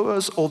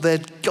followers or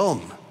they're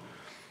gone.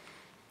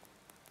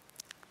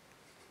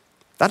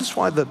 That is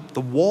why the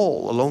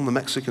wall along the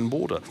Mexican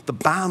border, the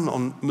ban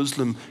on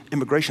Muslim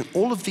immigration,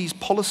 all of these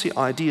policy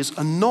ideas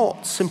are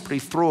not simply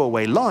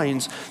throwaway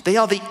lines. They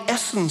are the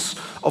essence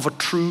of a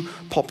true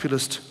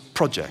populist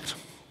project.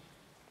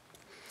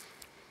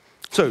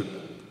 So,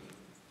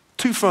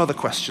 2 further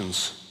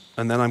questions,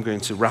 and then I'm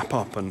going to wrap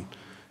up and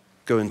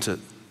go into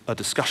a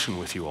discussion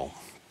with you all.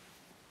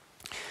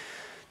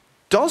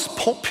 Does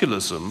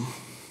populism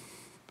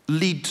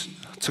lead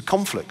to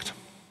conflict?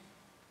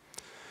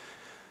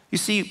 You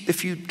see,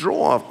 if you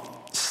draw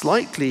a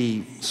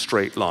slightly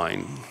straight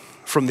line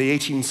from the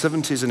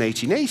 1870s and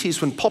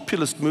 1880s, when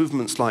populist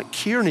movements like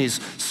Kearney's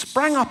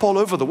sprang up all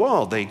over the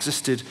world, they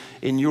existed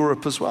in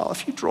Europe as well.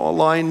 If you draw a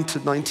line to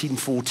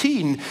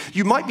 1914,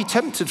 you might be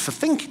tempted to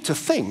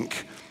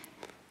think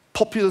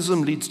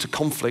populism leads to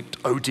conflict,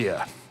 oh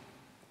dear.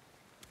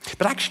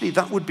 But actually,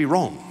 that would be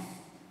wrong.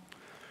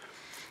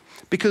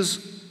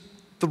 Because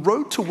the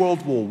road to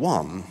World War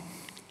I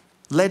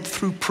led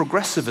through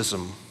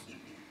progressivism,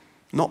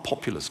 not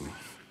populism.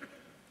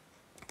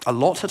 A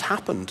lot had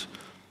happened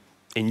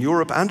in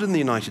Europe and in the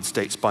United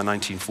States by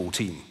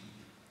 1914.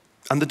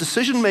 And the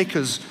decision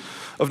makers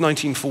of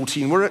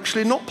 1914 were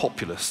actually not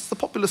populists. The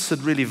populists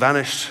had really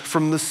vanished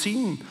from the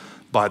scene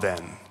by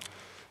then.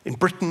 In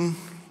Britain,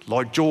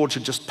 Lloyd George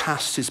had just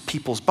passed his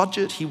people's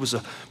budget. He was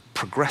a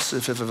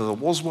progressive, if ever there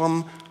was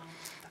one.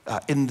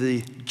 In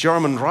the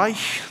German Reich,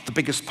 the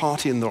biggest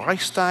party in the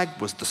Reichstag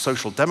was the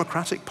Social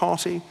Democratic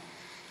Party.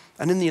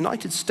 And in the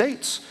United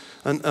States,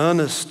 an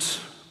earnest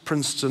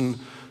Princeton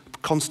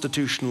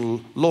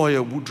constitutional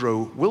lawyer,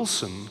 Woodrow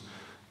Wilson,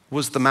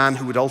 was the man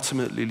who would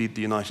ultimately lead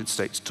the United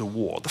States to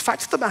war. The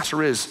fact of the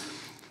matter is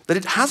that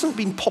it hasn't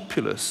been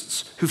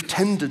populists who've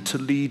tended to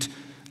lead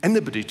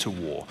anybody to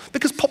war,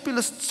 because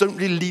populists don't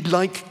really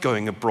like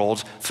going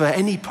abroad for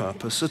any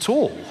purpose at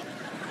all.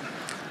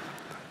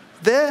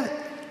 Their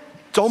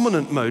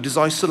dominant mode is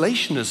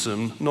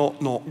isolationism,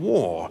 not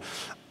war.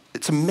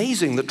 It's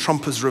amazing that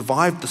Trump has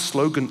revived the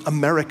slogan,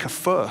 America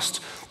First.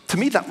 To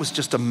me, that was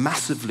just a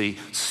massively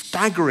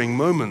staggering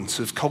moment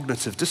of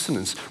cognitive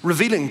dissonance,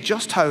 revealing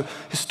just how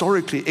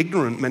historically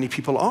ignorant many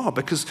people are,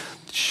 because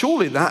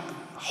surely that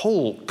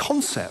whole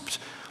concept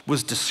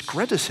was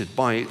discredited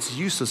by its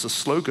use as a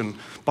slogan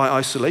by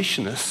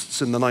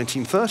isolationists in the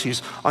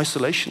 1930s,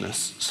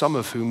 isolationists, some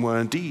of whom were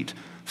indeed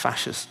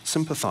fascist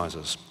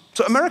sympathizers.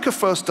 So America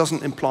First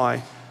doesn't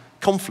imply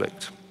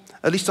conflict.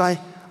 At least I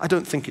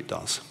don't think it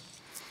does.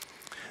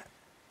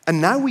 And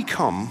now we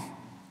come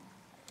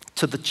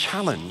to the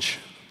challenge,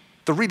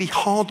 the really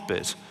hard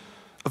bit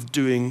of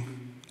doing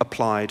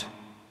applied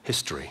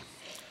history.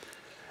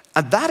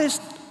 And that is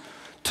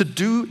to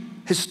do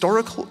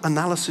historical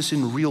analysis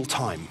in real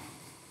time.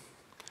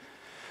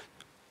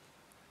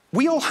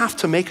 We all have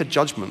to make a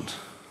judgment,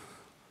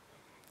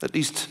 at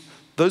least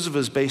those of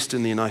us based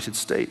in the United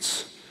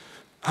States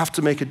have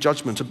to make a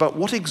judgment about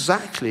what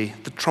exactly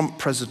the Trump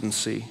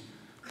presidency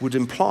would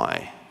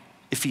imply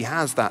if he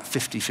has that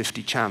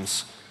 50-50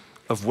 chance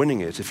of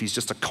winning it, if he's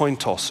just a coin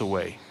toss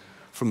away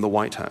from the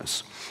White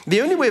House.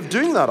 The only way of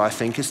doing that, I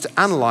think, is to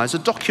analyze a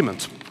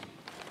document.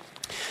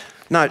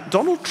 Now,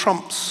 Donald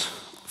Trump's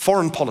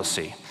foreign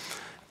policy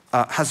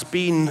has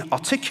been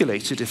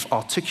articulated, if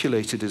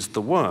articulated is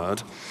the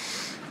word,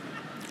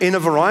 in a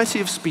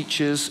variety of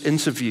speeches,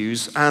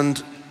 interviews,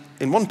 and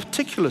in one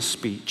particular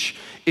speech,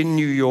 in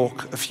New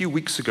York a few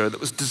weeks ago that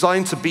was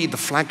designed to be the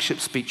flagship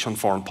speech on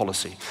foreign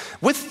policy.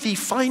 With the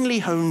finely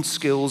honed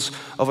skills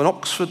of an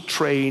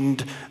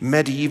Oxford-trained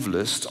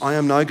medievalist, I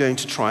am now going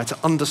to try to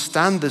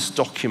understand this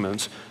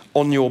document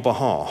on your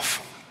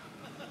behalf.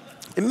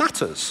 It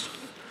matters.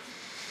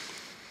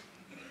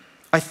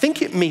 I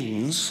think it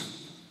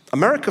means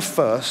America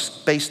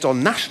first, based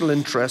on national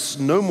interests,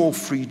 no more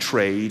free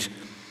trade,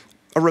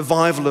 a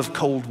revival of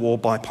Cold War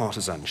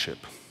bipartisanship.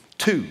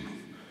 2,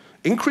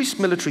 increase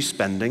military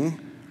spending,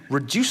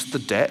 reduce the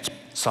debt,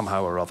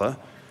 somehow or other,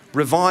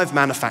 revive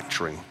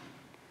manufacturing.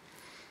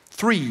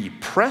 3,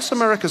 press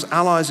America's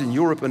allies in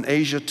Europe and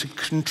Asia to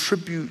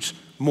contribute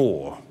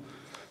more.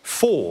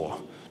 4,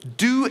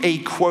 do a,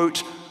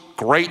 quote,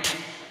 great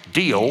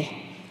deal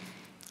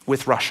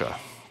with Russia.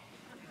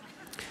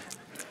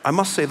 I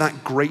must say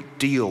that great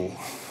deal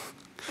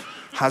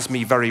has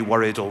me very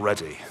worried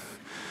already.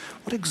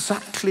 What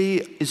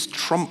exactly is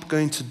Trump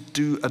going to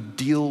do a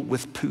deal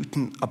with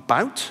Putin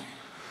about?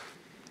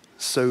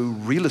 So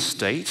real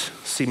estate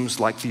seems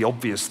like the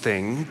obvious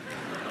thing.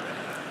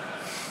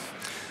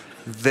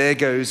 There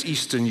goes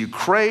eastern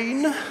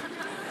Ukraine.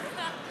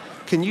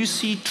 Can you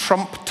see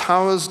Trump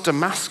Towers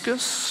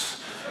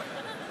Damascus?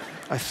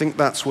 I think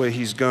that's where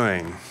he's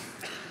going.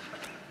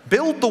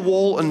 Build the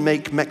wall and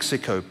make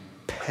Mexico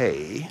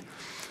pay.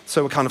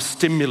 So a kind of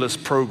stimulus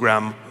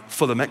program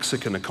for the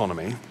Mexican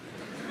economy.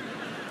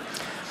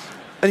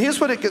 And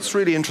here's where it gets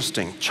really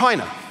interesting.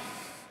 China,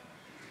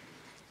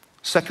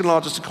 second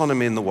largest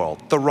economy in the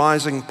world, the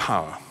rising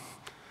power,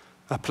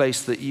 a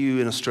place that you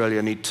in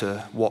Australia need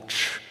to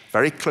watch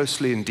very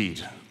closely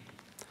indeed.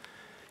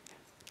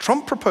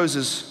 Trump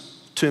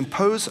proposes to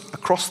impose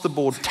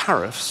across-the-board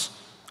tariffs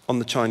on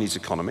the Chinese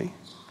economy,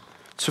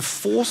 to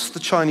force the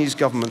Chinese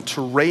government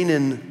to rein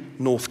in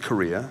North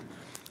Korea,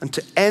 and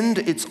to end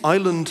its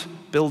island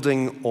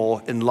building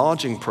or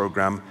enlarging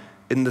program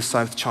in the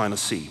South China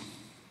Sea.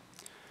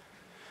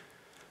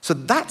 So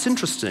that's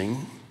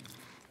interesting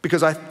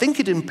because I think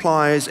it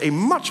implies a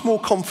much more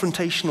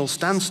confrontational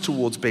stance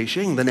towards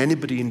Beijing than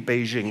anybody in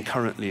Beijing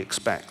currently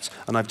expects.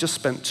 And I've just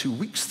spent 2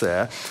 weeks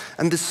there,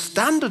 and the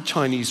standard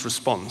Chinese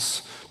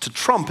response to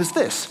Trump is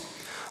this: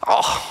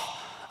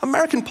 oh,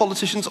 American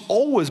politicians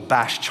always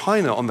bash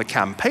China on the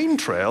campaign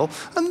trail,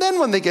 and then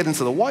when they get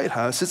into the White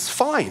House, it's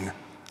fine.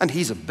 And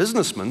he's a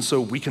businessman,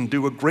 so we can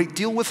do a great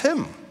deal with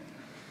him.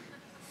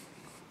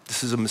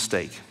 This is a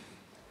mistake.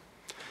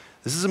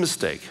 This is a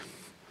mistake.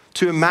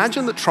 To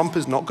imagine that Trump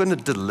is not going to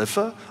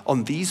deliver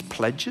on these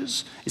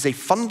pledges is a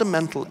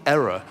fundamental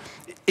error.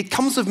 It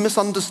comes of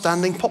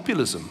misunderstanding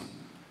populism.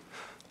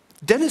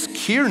 Dennis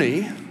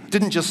Kearney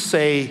didn't just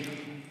say,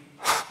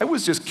 I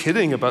was just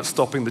kidding about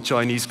stopping the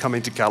Chinese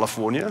coming to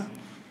California.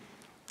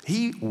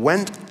 He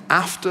went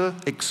after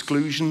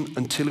exclusion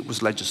until it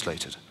was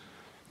legislated.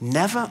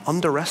 Never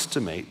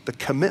underestimate the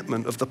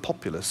commitment of the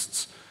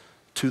populists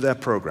to their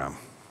program.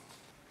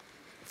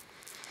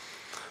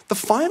 The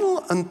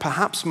final and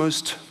perhaps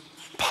most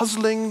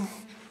puzzling,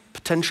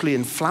 potentially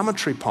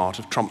inflammatory part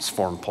of Trump's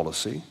foreign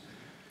policy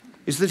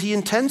is that he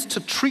intends to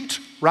treat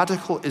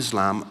radical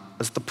Islam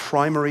as the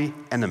primary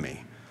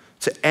enemy,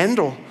 to end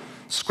or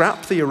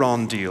scrap the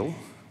Iran deal,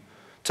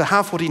 to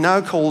have what he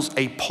now calls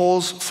a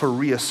pause for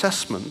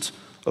reassessment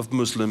of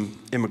Muslim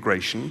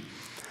immigration,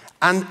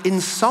 and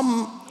in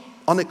some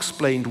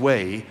unexplained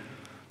way,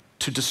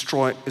 to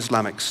destroy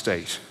Islamic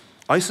State.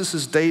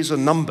 ISIS's days are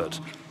numbered.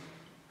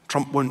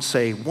 Trump won't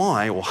say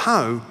why or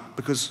how,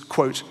 because,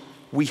 quote,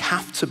 we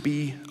have to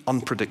be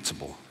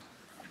unpredictable.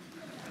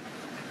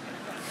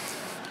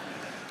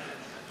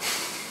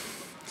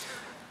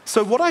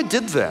 So what I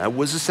did there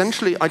was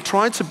essentially, I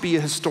tried to be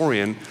a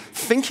historian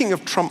thinking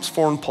of Trump's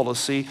foreign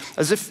policy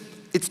as if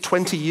it's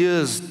 20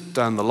 years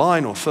down the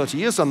line or 30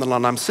 years down the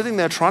line. I'm sitting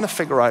there trying to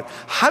figure out,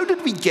 how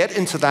did we get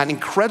into that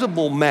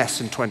incredible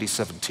mess in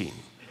 2017?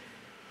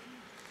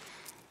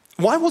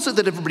 Why was it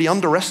that everybody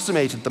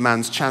underestimated the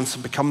man's chance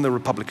of becoming the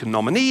Republican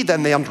nominee,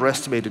 then they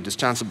underestimated his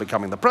chance of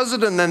becoming the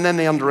president, and then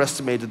they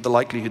underestimated the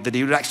likelihood that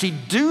he would actually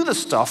do the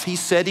stuff he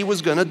said he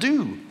was going to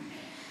do?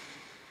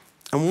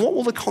 And what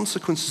will the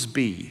consequences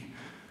be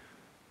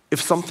if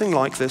something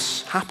like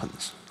this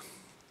happens?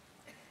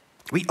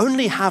 We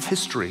only have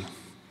history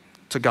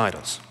to guide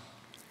us.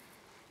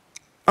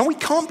 And we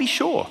can't be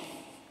sure.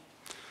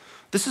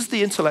 This is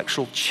the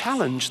intellectual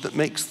challenge that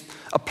makes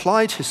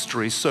applied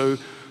history so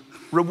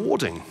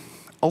rewarding,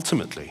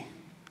 ultimately.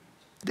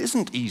 It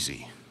isn't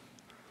easy.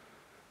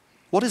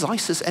 What is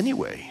ISIS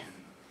anyway?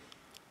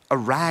 A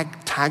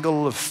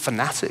ragtaggle of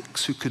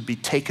fanatics who could be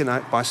taken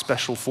out by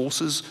special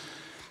forces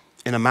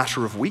in a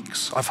matter of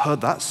weeks? I've heard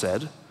that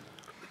said.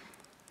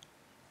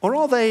 Or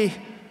are they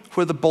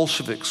where the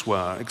Bolsheviks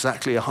were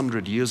exactly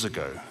 100 years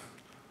ago,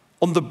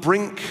 on the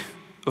brink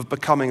of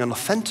becoming an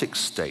authentic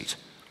state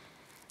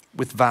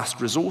with vast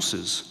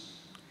resources,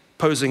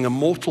 posing a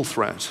mortal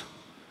threat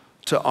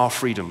to our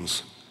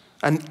freedoms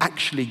and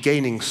actually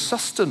gaining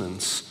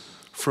sustenance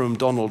from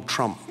Donald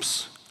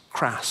Trump's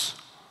crass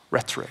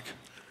rhetoric?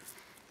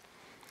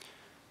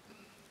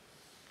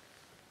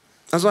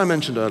 As I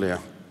mentioned earlier,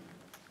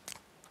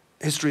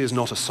 history is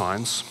not a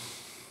science.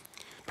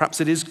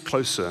 Perhaps it is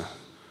closer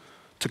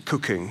to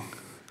cooking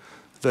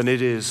than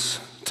it is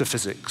to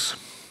physics.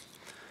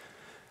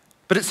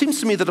 But it seems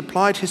to me that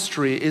applied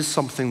history is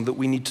something that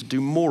we need to do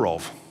more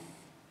of,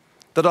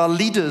 that our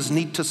leaders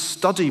need to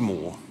study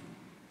more.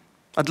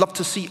 I'd love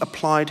to see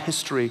applied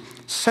history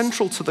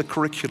central to the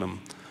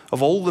curriculum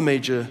of all the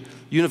major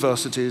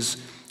universities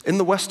in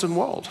the Western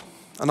world.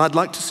 And I'd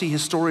like to see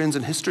historians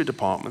and history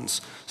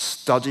departments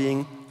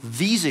studying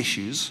these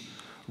issues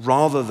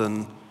rather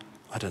than,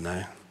 I don't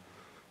know,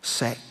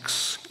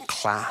 sex,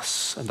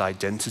 class, and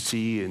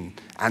identity in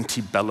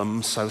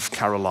antebellum South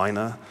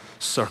Carolina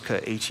circa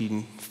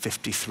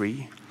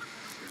 1853,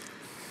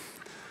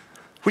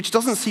 which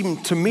doesn't seem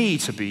to me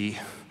to be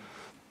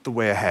the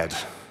way ahead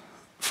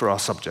for our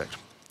subject.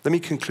 Let me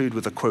conclude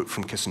with a quote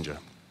from Kissinger.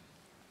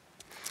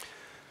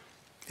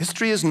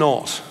 "History is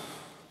not,"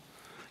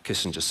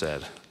 Kissinger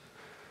said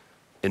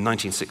in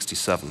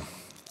 1967,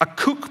 "a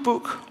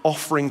cookbook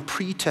offering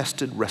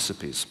pre-tested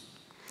recipes.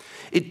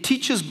 It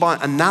teaches by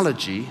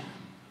analogy,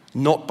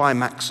 not by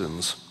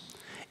maxims.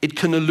 It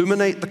can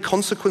illuminate the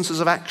consequences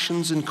of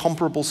actions in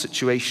comparable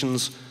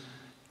situations,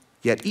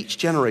 yet each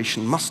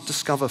generation must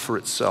discover for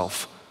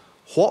itself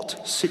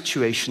what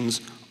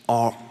situations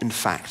are in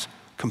fact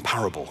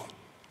comparable."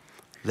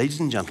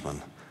 Ladies and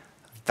gentlemen,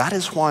 that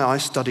is why I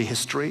study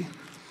history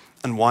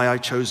and why I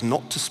chose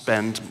not to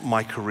spend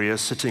my career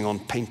sitting on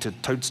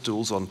painted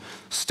toadstools on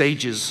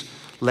stages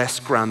less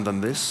grand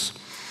than this.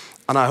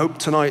 And I hope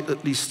tonight,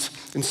 at least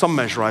in some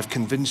measure, I've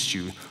convinced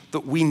you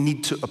that we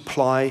need to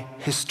apply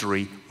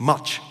history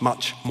much,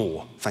 much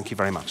more. Thank you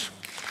very much.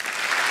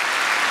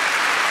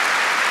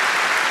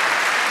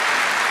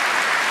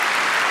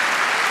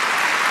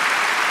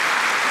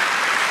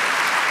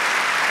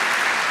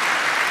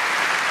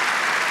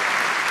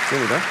 There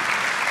we go.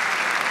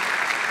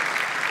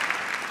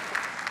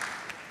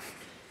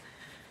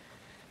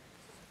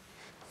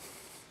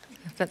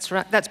 That's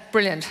right. That's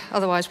brilliant.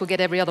 Otherwise, we'll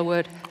get every other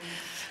word.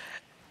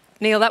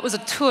 Niall, that was a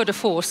tour de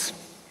force.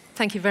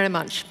 Thank you very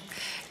much.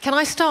 Can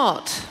I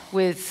start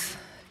with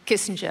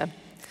Kissinger?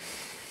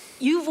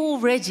 You've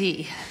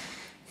already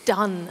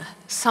done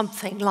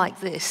something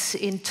like this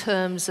in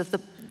terms of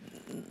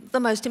the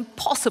most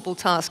impossible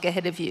task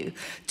ahead of you,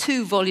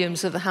 2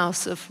 volumes of the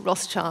House of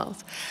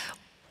Rothschild.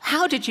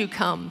 How did you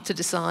come to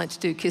decide to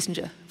do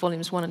Kissinger,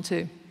 volumes 1 and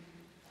 2?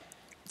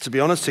 To be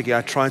honest, Tiggy,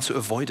 I tried to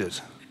avoid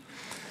it.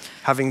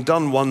 Having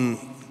done one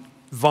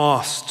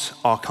vast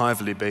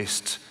archivally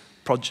based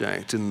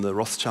project in the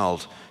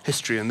Rothschild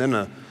history and then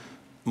a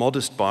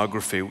modest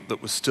biography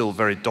that was still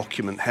very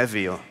document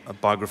heavy, a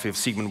biography of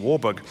Sigmund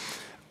Warburg,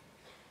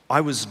 I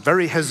was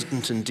very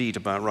hesitant indeed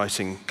about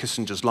writing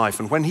Kissinger's life.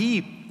 And when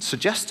he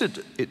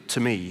suggested it to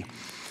me,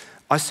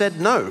 I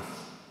said no.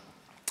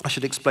 I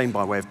should explain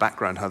by way of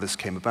background how this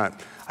came about.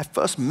 I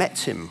first met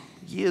him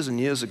years and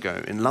years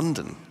ago in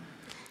London,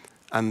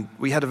 and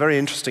we had a very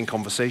interesting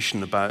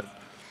conversation about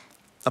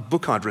a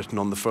book I'd written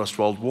on the First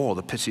World War,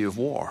 The Pity of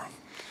War.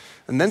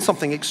 And then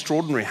something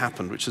extraordinary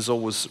happened, which has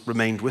always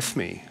remained with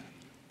me.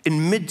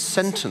 In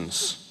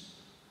mid-sentence,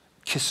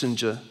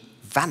 Kissinger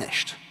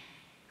vanished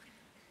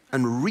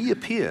and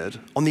reappeared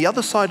on the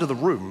other side of the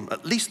room,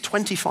 at least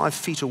 25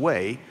 feet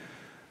away,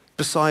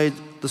 beside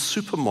the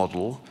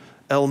supermodel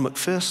Elle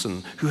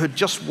Macpherson, who had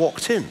just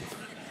walked in.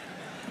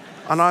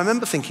 And I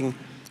remember thinking,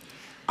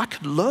 I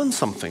could learn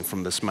something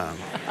from this man.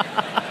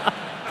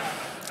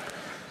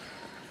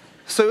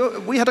 So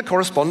we had a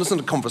correspondence and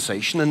a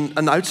conversation,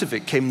 and out of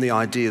it came the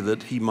idea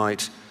that he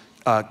might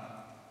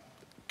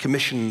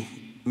commission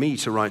me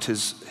to write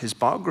his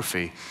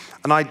biography.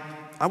 And I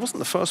wasn't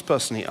the first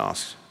person he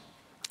asked.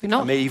 You're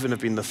not? I may even have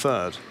been the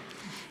third.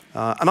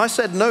 And I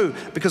said no,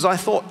 because I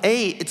thought,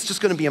 A, it's just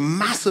going to be a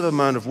massive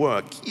amount of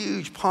work,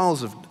 huge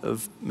piles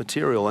of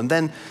material. And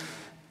then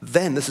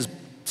this is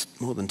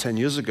more than 10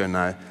 years ago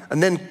now,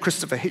 and then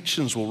Christopher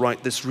Hitchens will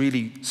write this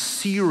really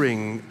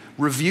searing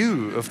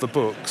review of the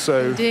book.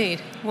 So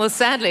indeed. Well,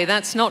 sadly,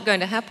 that's not going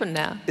to happen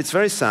now. It's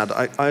very sad.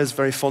 I was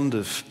very fond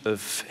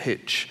of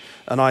Hitch,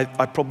 and I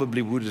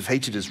probably would have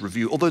hated his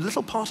review, although a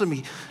little part of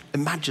me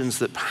imagines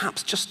that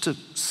perhaps just to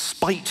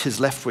spite his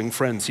left-wing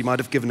friends, he might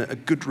have given it a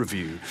good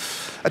review.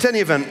 At any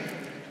event,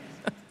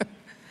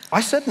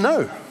 I said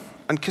no,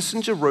 and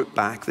Kissinger wrote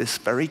back this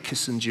very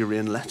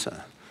Kissingerian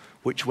letter,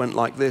 which went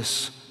like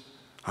this.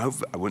 I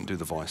wouldn't do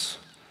the voice.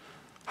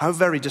 How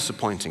very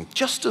disappointing.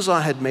 Just as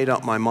I had made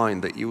up my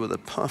mind that you were the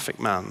perfect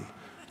man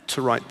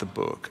to write the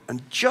book,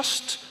 and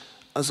just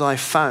as I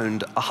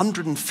found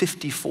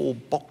 154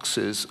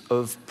 boxes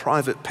of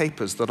private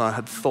papers that I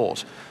had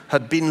thought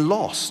had been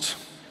lost.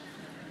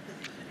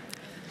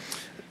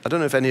 I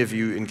don't know if any of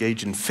you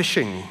engage in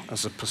fishing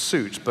as a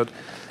pursuit, but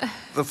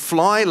the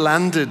fly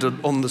landed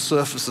on the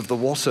surface of the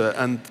water,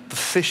 and the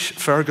fish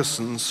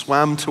Ferguson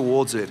swam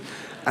towards it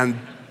and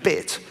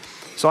bit.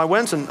 So I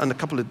went, and a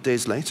couple of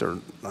days later,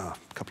 a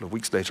couple of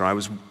weeks later, I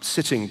was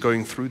sitting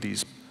going through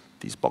these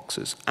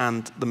boxes,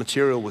 and the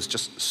material was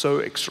just so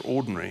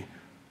extraordinary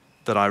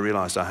that I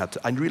realized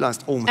I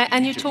realized almost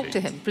And you immediately. talked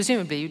to him,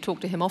 presumably you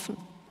talked to him often?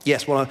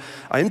 Yes, well,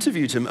 I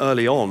interviewed him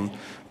early on,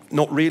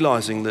 not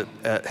realizing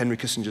that Henry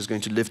Kissinger is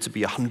going to live to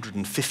be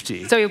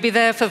 150. So you'll be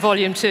there for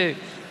volume 2?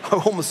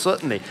 Oh, almost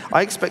certainly.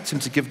 I expect him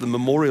to give the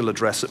memorial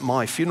address at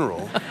my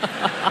funeral.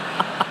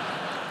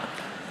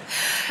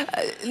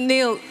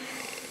 Niall,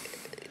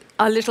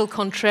 a little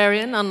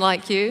contrarian,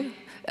 unlike you.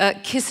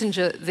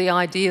 Kissinger, the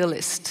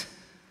idealist.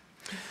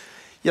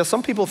 Yeah,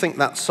 some people think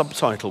that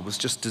subtitle was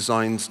just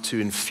designed to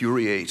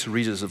infuriate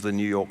readers of the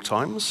New York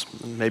Times,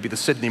 and maybe the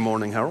Sydney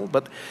Morning Herald,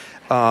 but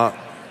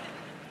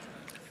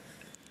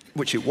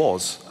which it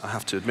was, I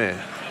have to admit.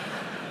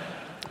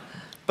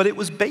 But it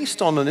was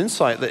based on an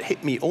insight that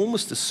hit me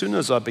almost as soon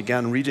as I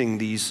began reading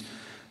these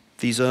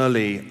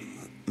early,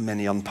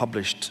 many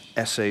unpublished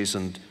essays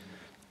and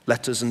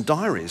letters and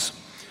diaries.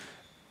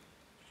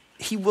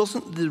 He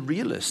wasn't the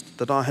realist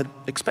that I had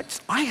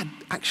expected. I had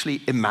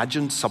actually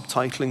imagined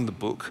subtitling the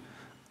book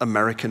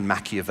American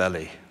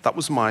Machiavelli. That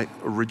was my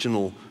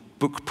original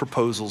book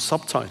proposal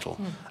subtitle.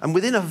 And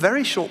within a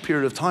very short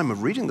period of time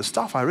of reading the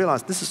stuff, I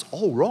realized this is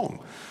all wrong.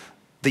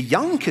 The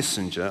young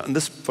Kissinger, and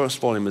this first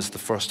volume is the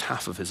first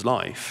half of his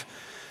life,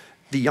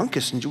 the young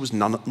Kissinger was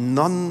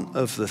none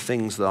of the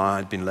things that I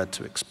had been led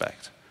to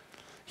expect.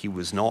 He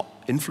was not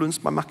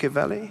influenced by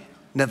Machiavelli,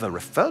 never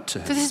referred to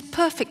him. This is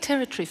perfect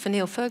territory for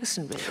Niall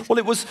Ferguson, really. Well,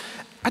 it was,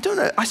 I don't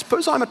know, I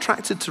suppose I'm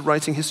attracted to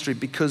writing history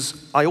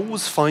because I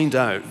always find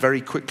out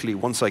very quickly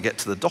once I get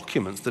to the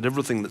documents that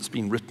everything that's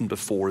been written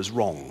before is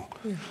wrong.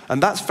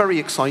 And that's very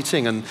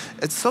exciting, and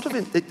it's sort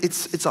of,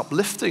 it's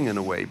uplifting in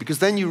a way, because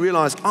then you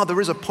realize,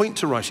 there is a point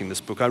to writing this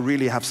book. I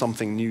really have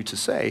something new to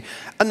say.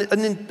 And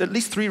in at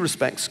least 3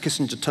 respects,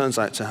 Kissinger turns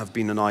out to have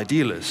been an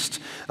idealist.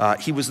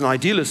 He was an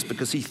idealist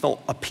because he thought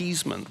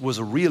appeasement was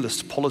a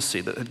realist policy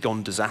that had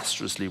gone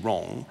disastrously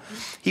wrong.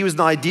 He was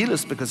an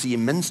idealist because he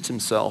immersed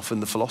himself in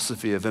the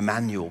philosophy of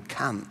Immanuel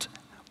Kant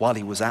while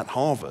he was at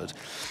Harvard.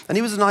 And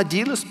he was an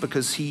idealist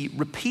because he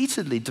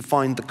repeatedly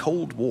defined the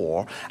Cold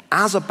War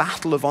as a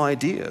battle of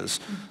ideas,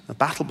 a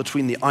battle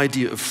between the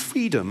idea of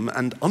freedom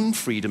and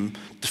unfreedom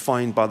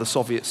defined by the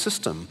Soviet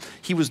system.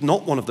 He was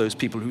not one of those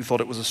people who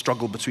thought it was a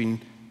struggle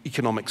between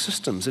economic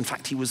systems. In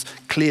fact, he was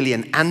clearly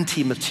an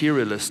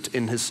anti-materialist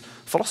in his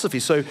philosophy.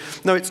 So,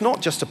 no, it's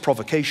not just a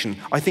provocation.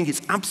 I think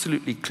it's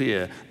absolutely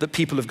clear that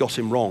people have got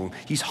him wrong.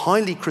 He's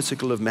highly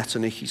critical of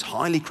Metternich, he's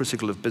highly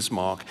critical of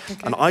Bismarck,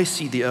 and I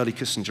see the early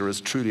Kissinger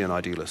as truly an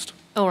idealist.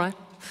 All right.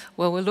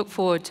 Well, we'll look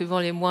forward to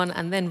volume 1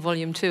 and then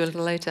volume 2 a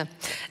little later.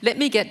 Let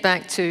me get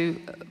back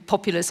to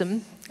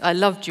populism. I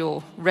loved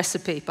your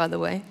recipe, by the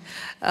way.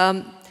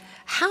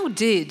 How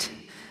did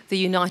the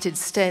United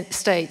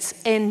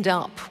States end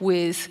up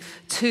with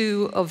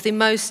 2 of the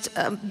most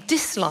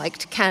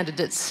disliked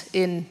candidates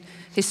in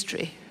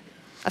history?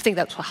 I think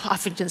that's what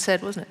Huffington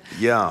said, wasn't it?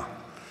 Yeah.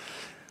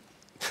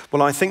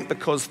 Well, I think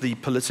because the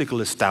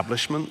political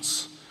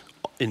establishments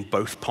in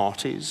both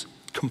parties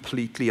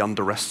completely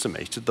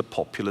underestimated the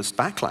populist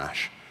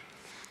backlash.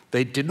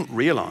 They didn't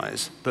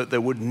realize that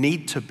there would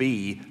need to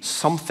be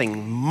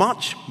something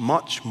much,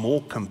 much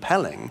more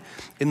compelling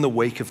in the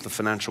wake of the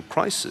financial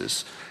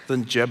crisis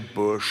than Jeb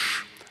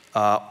Bush,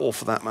 or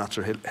for that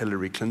matter,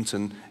 Hillary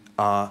Clinton,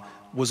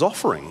 was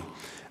offering.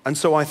 And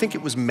so I think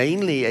it was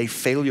mainly a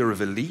failure of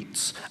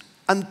elites,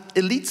 and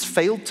elites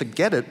failed to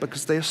get it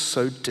because they are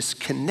so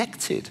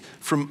disconnected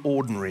from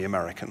ordinary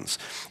Americans.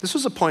 This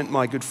was a point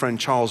my good friend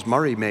Charles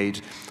Murray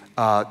made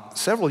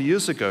several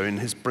years ago in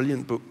his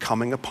brilliant book,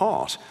 Coming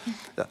Apart.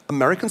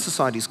 American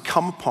societies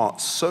come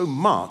apart so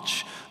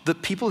much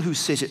that people who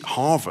sit at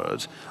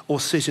Harvard or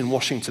sit in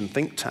Washington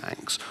think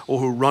tanks or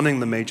who are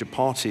running the major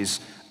parties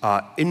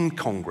in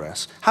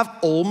Congress have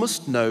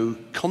almost no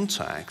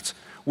contact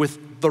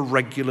with the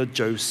regular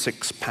Joe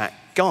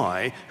six-pack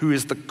guy who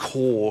is the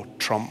core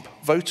Trump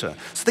voter.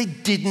 So they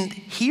didn't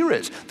hear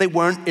it. They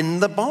weren't in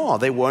the bar.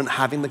 They weren't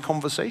having the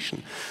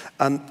conversation.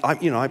 And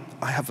I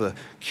have a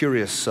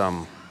curious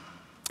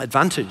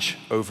advantage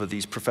over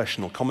these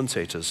professional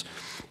commentators.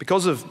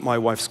 Because of my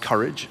wife's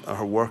courage,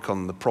 her work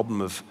on the problem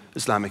of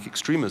Islamic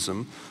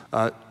extremism,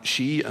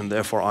 she, and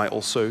therefore I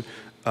also,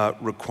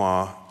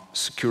 require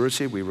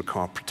security, we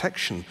require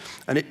protection.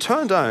 And it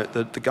turned out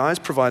that the guys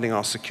providing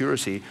our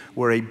security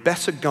were a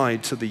better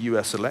guide to the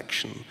US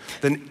election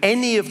than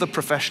any of the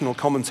professional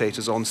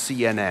commentators on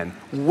CNN,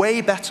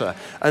 way better.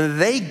 And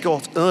they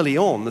got early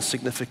on the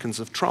significance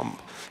of Trump.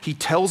 He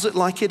tells it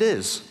like it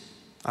is.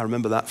 I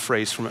remember that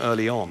phrase from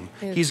early on.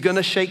 Yeah. He's going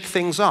to shake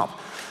things up.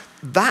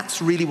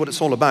 That's really what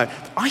it's all about.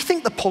 I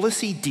think the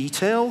policy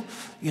detail,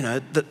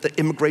 the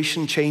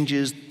immigration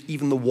changes,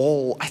 even the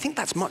wall, I think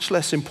that's much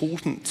less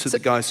important to the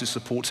guys who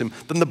support him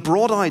than the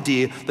broad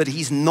idea that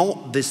he's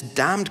not this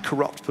damned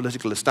corrupt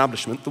political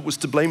establishment that was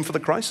to blame for the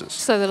crisis.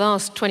 So the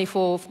last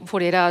 24,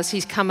 48 hours,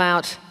 he's come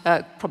out,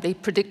 probably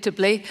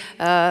predictably,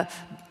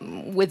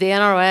 with the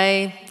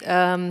NRA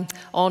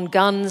on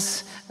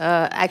guns,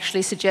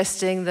 actually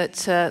suggesting that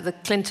the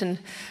Clinton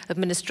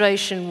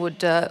administration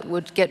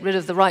would get rid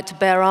of the right to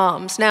bear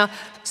arms. Now,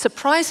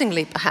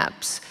 surprisingly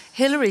perhaps,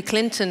 Hillary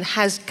Clinton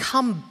has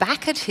come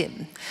back at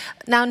him.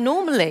 Now,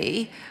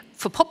 normally,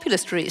 for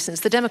populist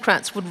reasons, the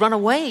Democrats would run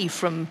away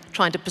from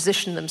trying to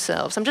position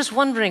themselves. I'm just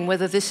wondering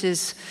whether this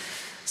is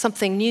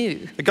something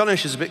new.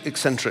 Ganesh is a bit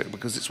eccentric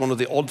because it's one of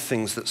the odd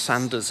things that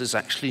Sanders is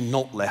actually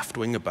not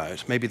left-wing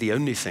about, maybe the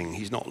only thing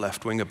he's not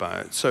left-wing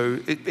about. So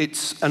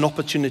it's an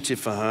opportunity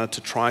for her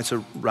to try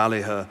to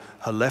rally her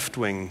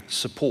left-wing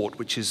support,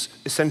 which is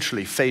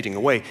essentially fading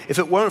away. If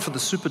it weren't for the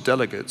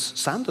superdelegates,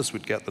 Sanders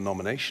would get the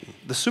nomination.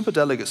 The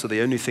superdelegates are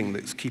the only thing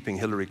that's keeping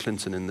Hillary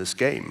Clinton in this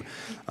game.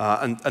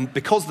 And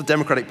because the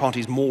Democratic Party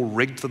is more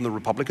rigged than the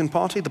Republican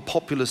Party, the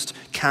populist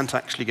can't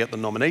actually get the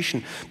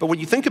nomination. But when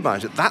you think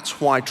about it,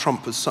 that's why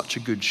Trump was such a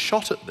good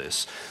shot at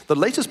this. The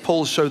latest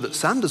polls show that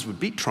Sanders would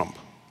beat Trump.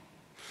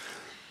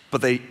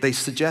 But they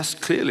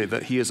suggest clearly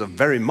that he has a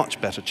very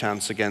much better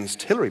chance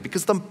against Hillary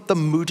because the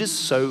mood is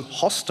so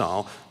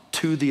hostile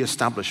to the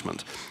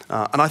establishment.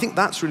 And I think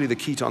that's really the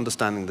key to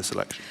understanding this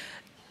election.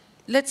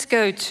 Let's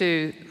go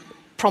to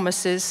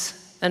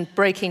promises and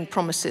breaking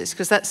promises,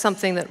 because that's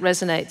something that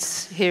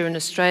resonates here in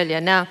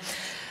Australia. Now,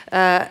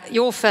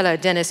 your fellow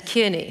Dennis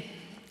Kearney,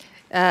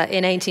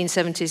 in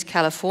 1870s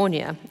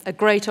California, a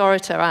great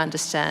orator, I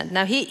understand.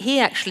 Now, he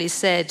actually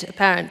said,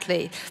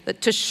 apparently,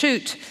 that to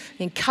shoot,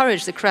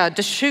 encourage the crowd,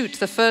 to shoot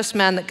the first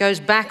man that goes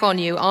back on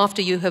you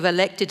after you have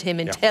elected him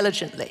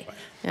intelligently.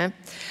 Yeah.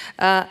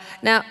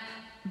 Now,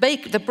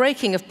 the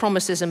breaking of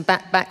promises and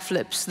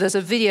backflips, there's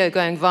a video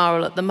going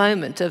viral at the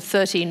moment of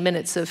 13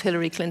 minutes of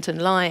Hillary Clinton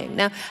lying.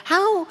 Now,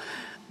 how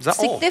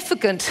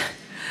significant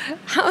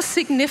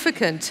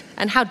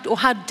and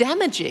how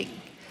damaging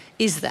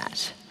is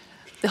that?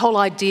 The whole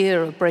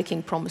idea of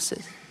breaking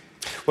promises.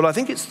 Well, I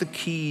think it's the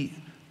key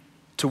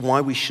to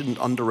why we shouldn't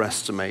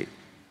underestimate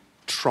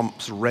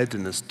Trump's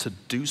readiness to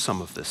do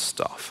some of this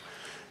stuff.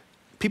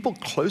 People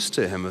close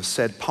to him have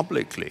said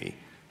publicly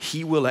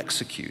he will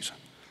execute.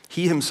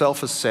 He himself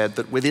has said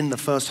that within the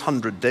first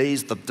 100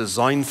 days, the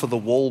design for the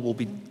wall will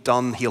be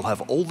done. He'll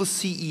have all the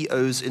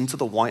CEOs into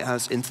the White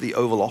House, into the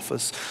Oval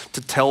Office, to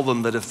tell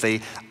them that if they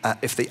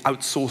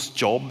outsource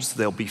jobs,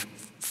 they'll be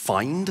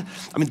fined.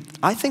 I mean,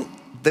 I think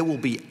there will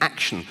be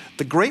action.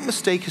 The great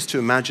mistake is to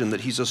imagine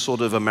that he's a sort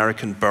of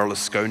American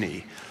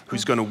Berlusconi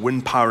who's going to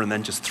win power and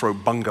then just throw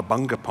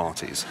bunga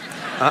parties.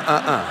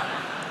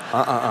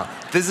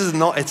 This is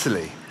not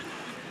Italy,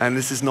 and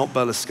this is not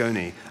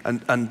Berlusconi.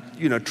 And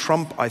you know,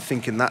 Trump, I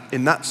think, in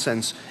that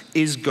sense,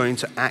 is going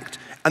to act.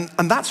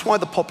 And that's why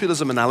the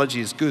populism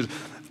analogy is good.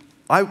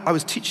 I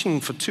was teaching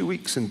for 2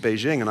 weeks in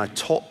Beijing, and I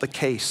taught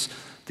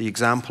the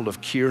example of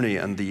Kearney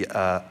and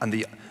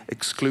the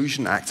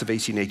Exclusion Act of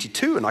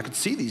 1882, and I could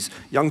see these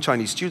young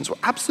Chinese students were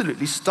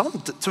absolutely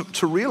stunned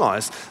to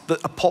realize that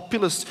a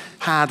populist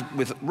had,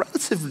 with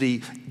relative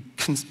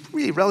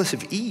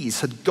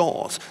ease, had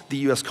got the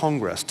US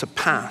Congress to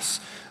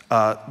pass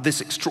this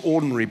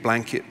extraordinary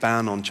blanket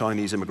ban on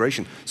Chinese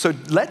immigration. So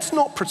let's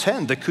not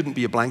pretend there couldn't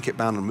be a blanket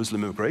ban on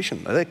Muslim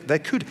immigration. There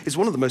could. It's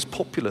one of the most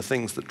popular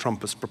things that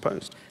Trump has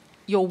proposed.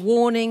 You're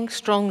warning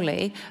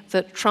strongly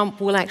that Trump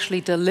will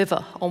actually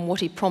deliver on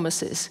what he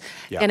promises,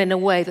 and in a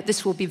way that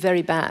this will be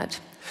very bad.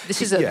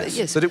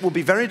 Yes, that it will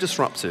be very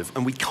disruptive,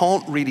 and we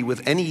can't really,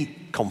 with any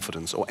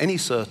confidence or any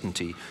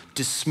certainty,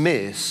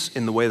 dismiss,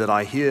 in the way that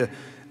I hear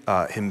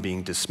him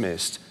being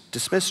dismiss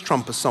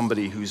Trump as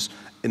somebody who's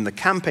in the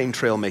campaign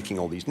trail making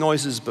all these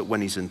noises, but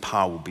when he's in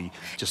power will be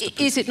just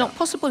a... Is it not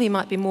possible he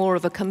might be more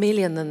of a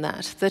chameleon than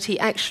that he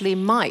actually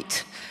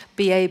might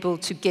be able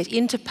to get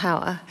into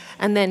power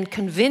and then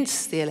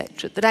convince the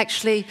electorate that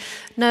actually,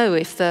 no,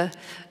 if a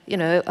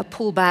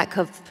pullback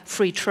of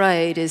free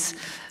trade is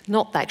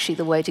not actually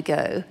the way to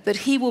go, that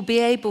he will be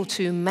able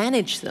to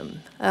manage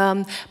them,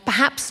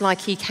 perhaps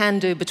like he can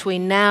do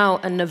between now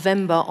and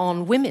November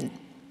on women?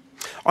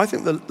 I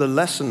think the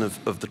lesson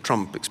of the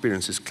Trump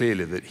experience is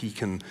clearly that he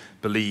can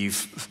believe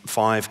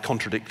 5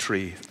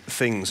 contradictory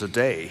things a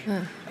day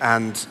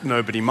and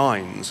nobody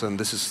minds, and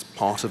this is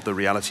part of the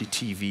reality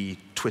TV,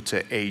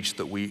 Twitter age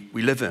that we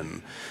live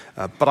in.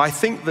 But I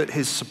think that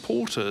his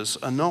supporters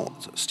are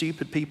not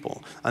stupid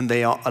people, and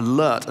they are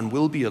alert and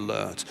will be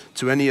alert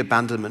to any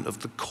abandonment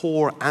of the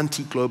core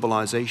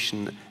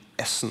anti-globalization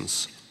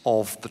essence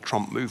of the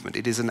Trump movement.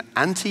 It is an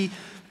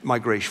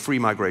free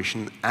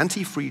migration,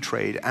 anti-free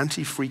trade,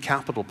 anti-free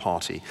capital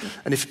party.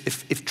 And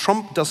if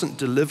Trump doesn't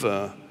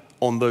deliver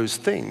on those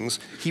things,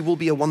 he will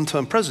be a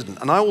one-term president.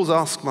 And I always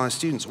ask my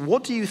students,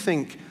 what do you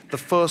think the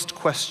first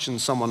question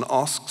someone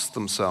asks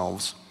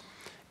themselves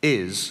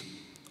is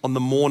on the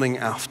morning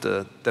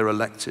after they're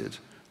elected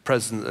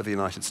president of the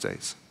United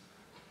States?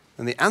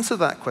 And the answer to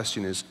that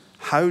question is,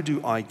 how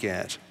do I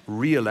get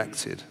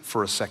re-elected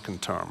for a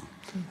second term?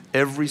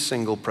 Every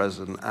single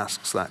president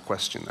asks that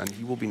question, and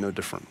he will be no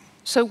different.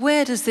 So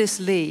where does this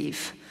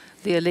leave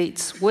the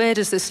elites? Where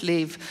does this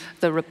leave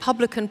the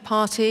Republican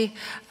Party?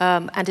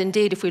 And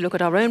indeed, if we look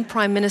at our own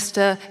Prime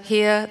Minister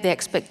here, the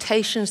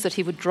expectations that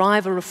he would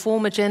drive a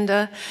reform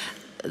agenda,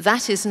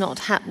 that is not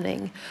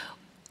happening.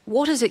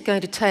 What is it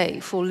going to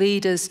take for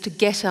leaders to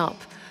get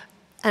up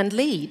and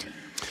lead?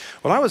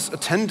 Well, I was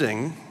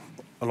attending,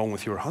 along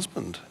with your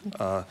husband,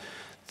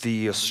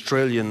 the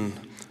Australian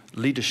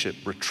leadership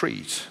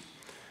retreat.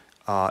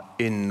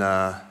 in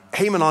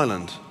Hayman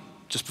Island,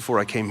 just before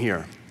I came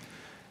here.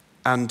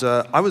 And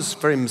I was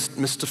very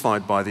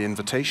mystified by the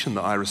invitation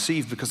that I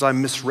received because I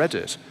misread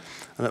it.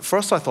 And at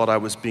first I thought I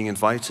was being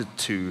invited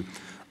to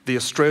the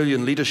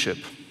Australian leadership.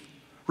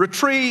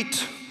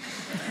 Retreat!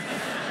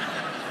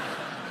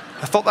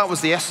 I thought that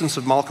was the essence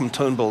of Malcolm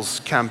Turnbull's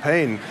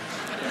campaign.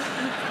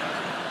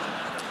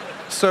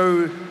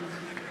 So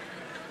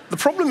the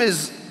problem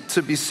is,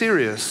 to be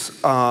serious,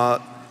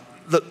 that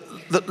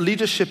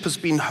leadership has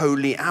been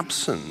wholly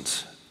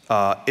absent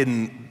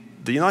in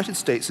the United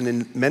States and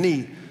in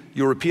many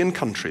European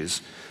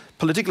countries.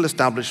 Political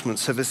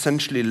establishments have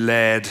essentially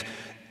led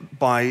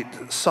by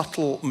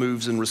subtle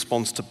moves in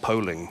response to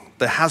polling.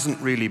 There hasn't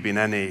really been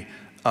any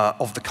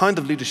of the kind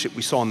of leadership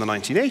we saw in the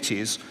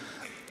 1980s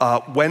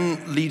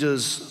when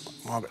leaders,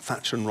 Margaret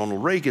Thatcher and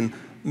Ronald Reagan,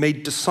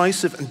 made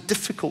decisive and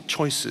difficult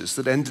choices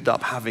that ended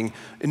up having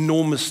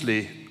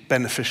enormously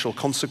beneficial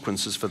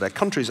consequences for their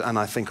countries and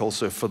I think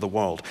also for the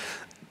world.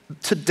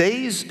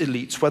 Today's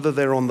elites, whether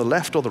they're on the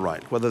left or the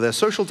right, whether they're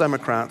social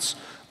democrats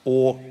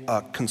or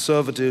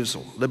conservatives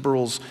or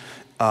liberals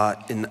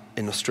in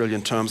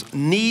Australian terms,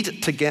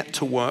 need to get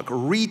to work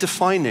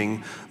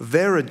redefining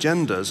their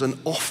agendas and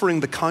offering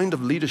the kind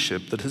of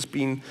leadership that has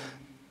been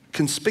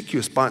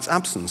conspicuous by its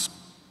absence.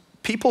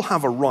 People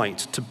have a right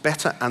to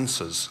better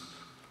answers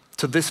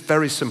to this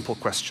very simple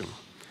question.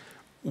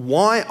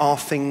 Why are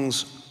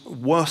things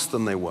worse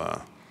than they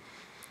were,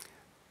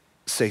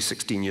 say,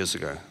 16 years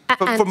ago?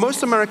 For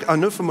most Americans, I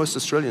know for most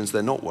Australians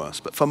they're not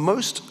worse, but for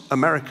most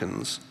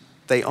Americans,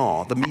 they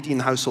are. The median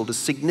household is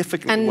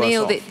significantly worse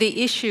Neil, off.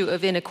 the issue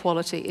of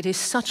inequality, it is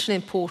such an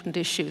important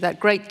issue.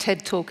 That great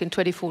TED talk in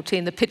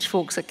 2014, the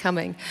pitchforks are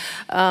coming,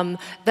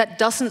 that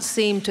doesn't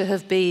seem to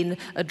have been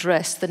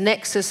addressed. The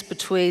nexus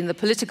between the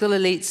political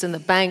elites and the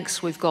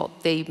banks, we've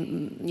got the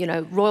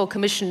Royal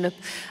Commission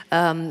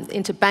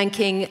into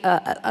banking,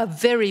 a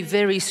very,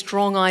 very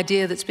strong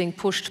idea that's being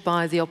pushed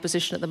by the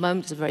opposition at the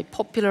moment. It's a very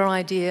popular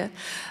idea.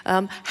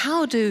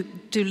 How do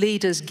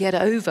leaders get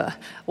over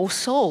or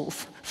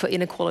solve for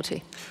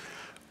inequality?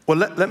 Well,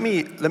 let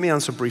me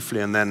answer briefly,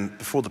 and then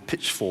before the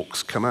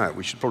pitchforks come out,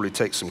 we should probably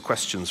take some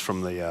questions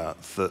from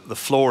the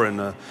floor in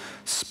a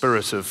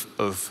spirit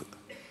of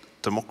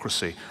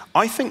democracy.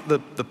 I think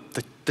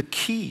the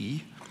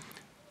key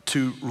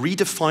to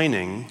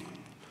redefining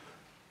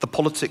the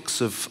politics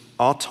of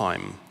our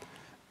time,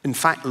 in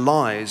fact,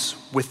 lies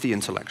with the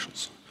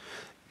intellectuals.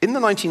 In the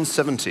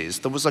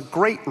 1970s, there was a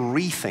great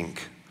rethink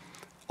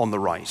on the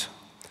right.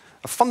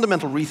 A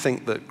fundamental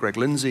rethink that Greg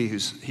Lindsay,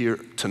 who's here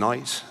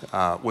tonight,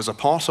 was a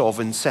part of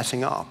in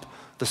setting up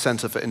the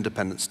Center for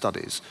Independent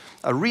Studies.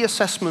 A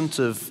reassessment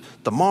of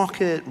the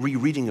market,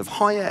 rereading of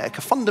Hayek,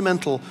 a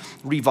fundamental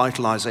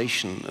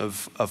revitalization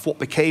of what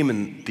became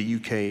in the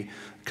UK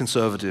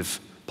conservative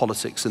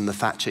politics in the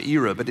Thatcher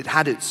era, but it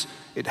had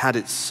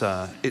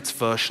its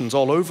versions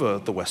all over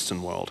the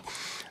Western world.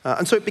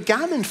 And so it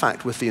began, in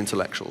fact, with the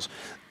intellectuals.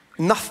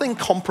 Nothing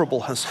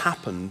comparable has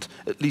happened,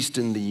 at least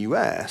in the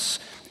US,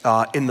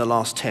 in the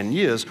last 10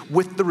 years,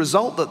 with the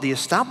result that the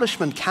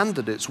establishment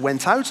candidates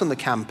went out on the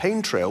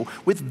campaign trail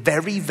with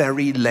very,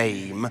 very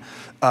lame,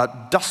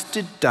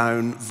 dusted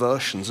down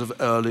versions of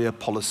earlier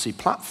policy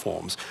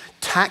platforms.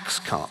 Tax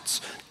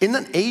cuts. In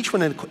an age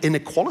when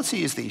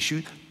inequality is the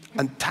issue,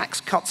 and tax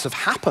cuts have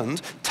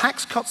happened,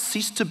 tax cuts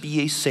cease to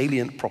be a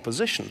salient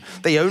proposition.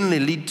 They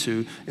only lead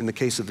to, in the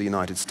case of the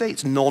United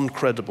States,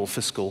 non-credible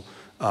fiscal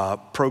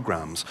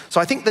programs. So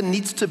I think there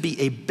needs to be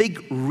a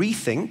big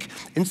rethink.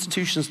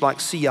 Institutions like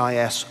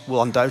CIS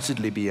will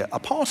undoubtedly be a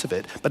part of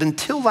it, but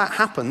until that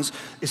happens,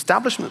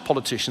 establishment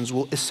politicians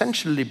will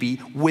essentially be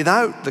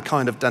without the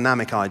kind of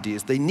dynamic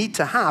ideas they need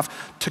to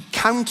have to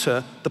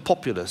counter the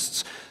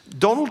populists.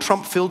 Donald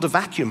Trump filled a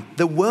vacuum.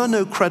 There were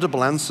no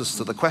credible answers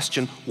to the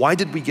question, why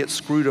did we get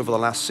screwed over the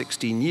last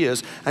 16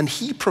 years? And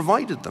he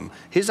provided them.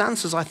 His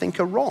answers, I think,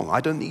 are wrong.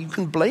 I don't think you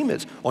can blame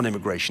it on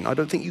immigration. I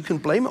don't think you can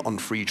blame it on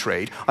free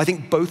trade. I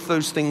think both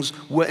those things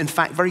were, in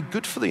fact, very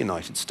good for the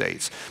United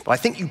States. But I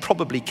think you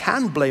probably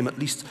can blame at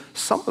least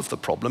some of the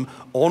problem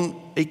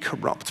on a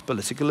corrupt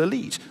political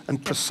elite.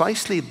 And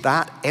precisely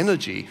that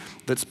energy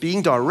that's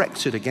being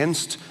directed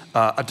against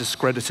a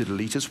discredited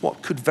elite is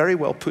what could very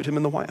well put him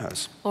in the White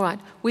House. All right.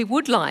 We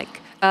would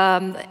like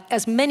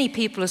as many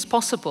people as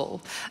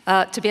possible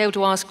to be able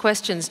to ask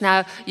questions.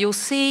 Now, you'll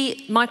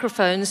see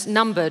microphones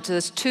numbered.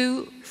 There's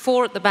 2,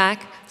 4 at the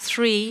back,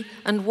 3,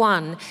 and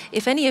 1.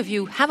 If any of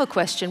you have a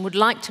question, would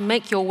like to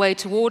make your way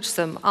towards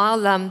them,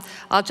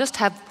 I'll just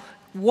have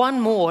one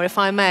more, if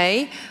I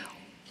may,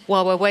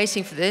 while we're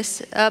waiting for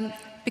this.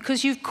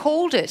 Because you've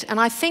called it, and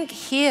I think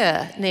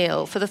here,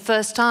 Neil, for the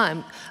first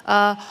time,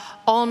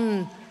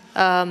 on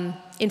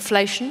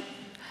inflation,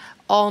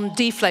 on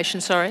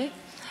deflation, sorry.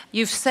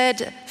 You've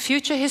said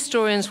future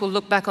historians will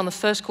look back on the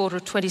first quarter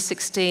of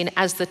 2016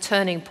 as the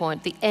turning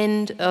point, the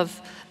end of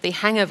the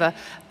hangover.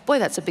 Boy,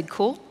 that's a big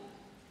call.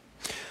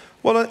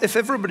 Well, if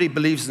everybody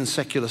believes in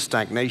secular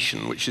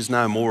stagnation, which is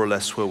now more or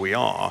less where we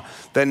are,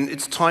 then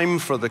it's time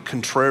for the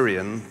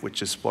contrarian,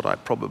 which is what I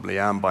probably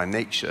am by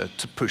nature,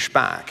 to push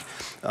back.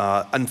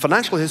 And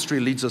financial history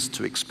leads us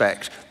to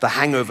expect the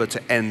hangover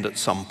to end at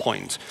some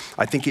point.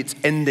 I think it's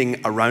ending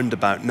around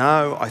about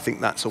now. I think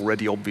that's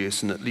already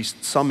obvious in at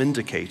least some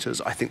indicators.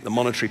 I think the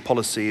monetary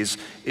policy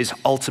is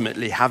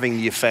ultimately having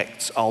the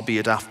effects,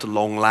 albeit after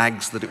long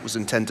lags, that it was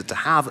intended to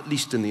have, at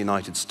least in the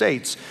United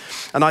States.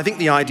 And I think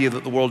the idea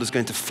that the world is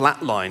going to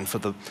flatline for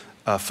the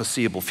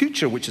foreseeable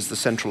future, which is the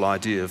central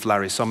idea of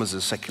Larry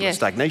Summers' secular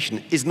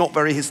stagnation, is not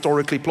very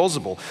historically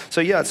plausible.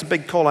 So yeah, it's a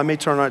big call. I may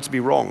turn out to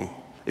be wrong.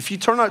 If you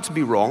turn out to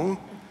be wrong,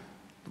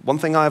 one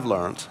thing I've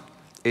learned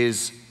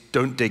is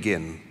don't dig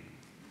in.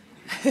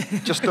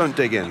 Just don't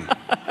dig in.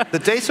 The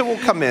data will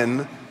come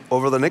in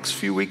over the next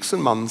few weeks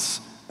and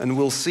months, and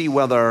we'll see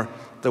whether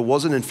there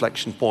was an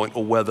inflection point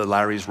or whether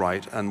Larry's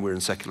right and we're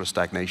in secular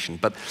stagnation.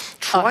 But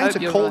trying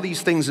to call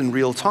these things in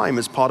real time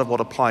is part of what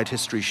applied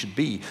history should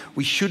be.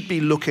 We should be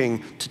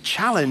looking to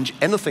challenge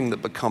anything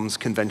that becomes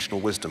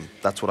conventional wisdom.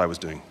 That's what I was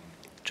doing.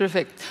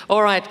 Terrific.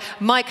 All right,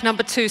 mic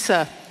number 2,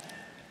 sir.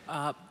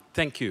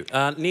 Thank you.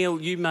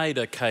 Niall, you made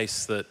a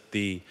case that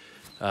the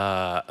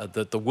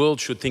world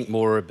should think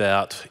more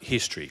about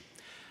history.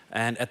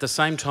 And at the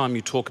same time,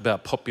 you talk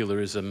about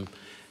popularism.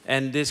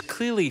 And there's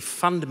clearly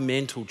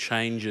fundamental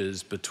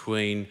changes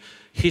between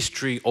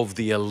history of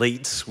the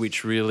elites,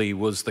 which really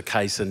was the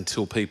case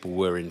until people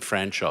were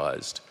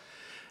enfranchised,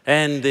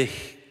 and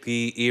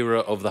the era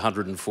of the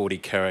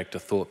 140-character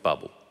thought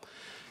bubble.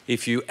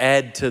 If you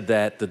add to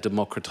that the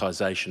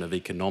democratisation of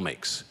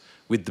economics,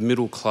 with the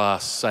middle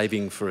class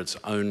saving for its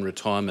own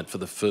retirement for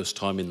the first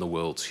time in the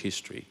world's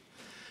history,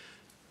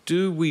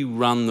 do we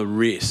run the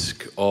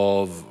risk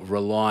of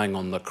relying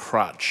on the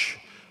crutch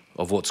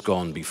of what's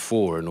gone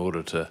before in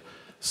order to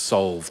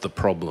solve the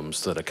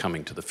problems that are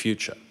coming to the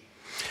future?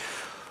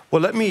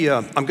 Well,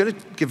 I'm going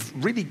to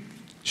give really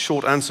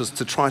short answers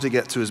to try to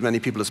get to as many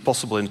people as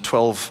possible in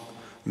 12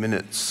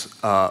 minutes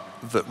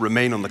that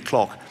remain on the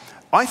clock.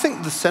 I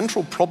think the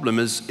central problem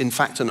is, in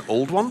fact, an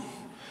old one.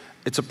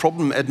 It's a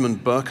problem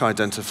Edmund Burke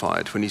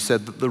identified when he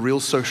said that the real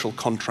social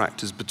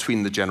contract is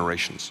between the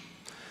generations,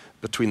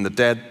 between the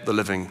dead, the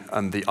living,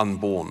 and the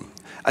unborn.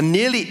 And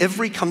nearly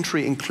every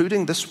country,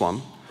 including this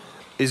one,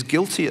 is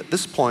guilty at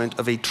this point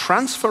of a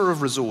transfer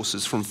of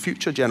resources from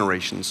future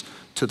generations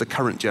to the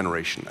current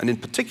generation. And in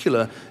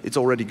particular, it's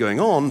already going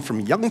on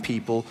from young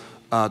people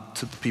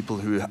to the people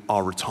who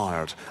are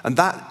retired. And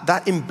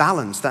that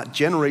imbalance, that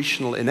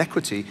generational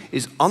inequity,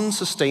 is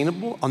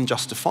unsustainable,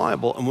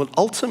 unjustifiable, and will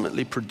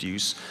ultimately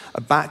produce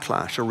a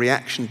backlash, a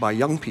reaction by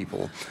young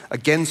people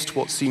against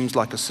what seems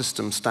like a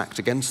system stacked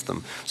against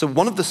them. So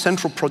one of the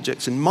central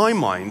projects in my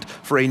mind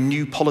for a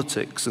new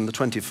politics in the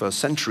 21st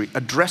century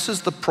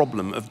addresses the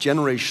problem of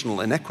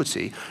generational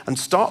inequity and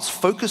starts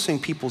focusing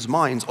people's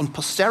minds on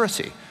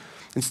posterity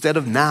instead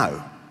of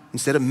now.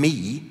 Instead of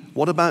me,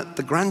 what about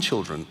the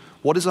grandchildren?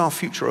 What is our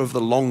future over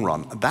the long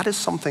run? That is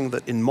something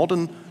that in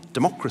modern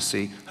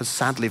democracy has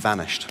sadly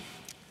vanished.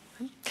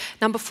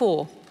 Number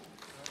 4.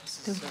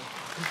 This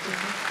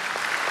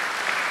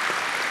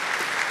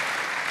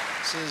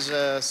is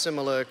a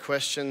similar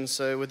question.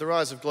 So with the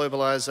rise of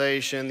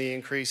globalization, the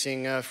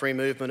increasing free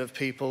movement of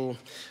people,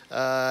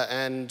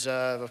 and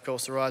of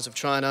course the rise of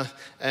China,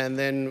 and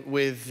then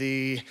with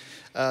the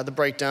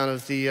breakdown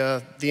of the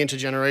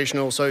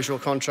intergenerational social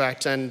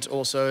contract and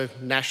also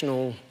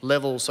national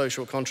level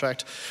social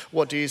contract,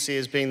 what do you see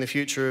as being the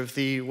future of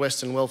the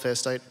Western welfare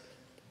state?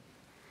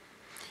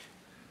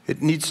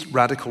 It needs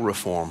radical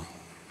reform.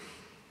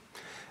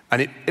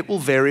 And it will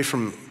vary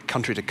from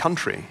country to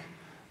country,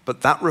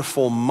 but that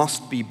reform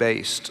must be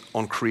based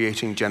on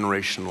creating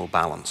generational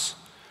balance.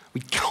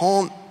 We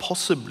can't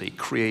possibly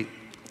create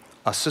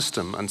a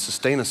system and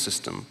sustain a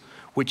system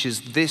which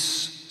is this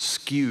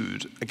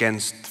skewed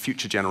against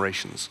future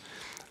generations.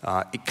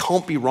 It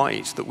can't be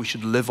right that we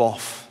should live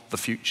off the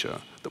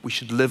future, that we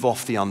should live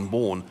off the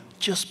unborn,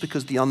 just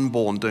because the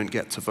unborn don't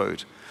get to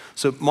vote.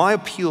 So my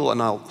appeal,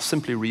 and I'll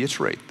simply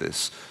reiterate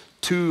this,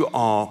 to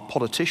our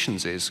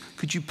politicians is,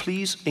 could you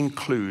please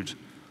include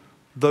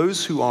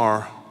those who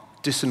are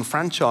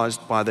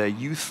disenfranchised by their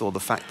youth or the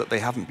fact that they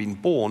haven't been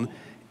born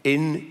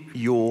in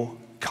your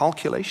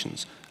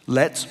calculations?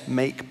 Let's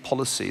make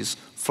policies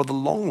for the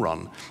long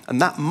run.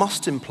 And that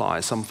must imply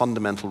some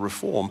fundamental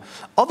reform.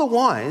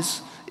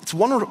 Otherwise, it's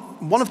one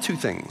of two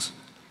things.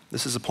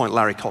 This is a point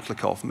Larry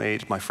Kotlikoff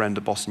made, my friend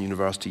at Boston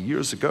University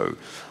years ago.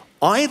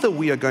 Either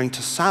we are going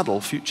to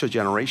saddle future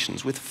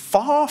generations with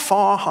far,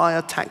 far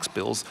higher tax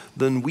bills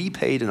than we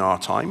paid in our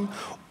time,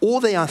 or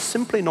they are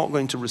simply not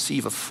going to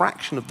receive a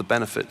fraction of the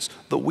benefits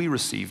that we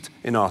received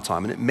in our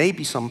time. And it may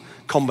be some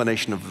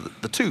combination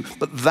of the two,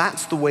 but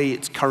that's the way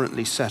it's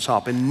currently set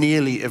up in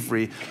nearly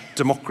every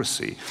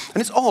democracy. And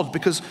it's odd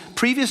because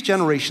previous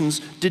generations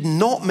did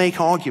not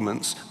make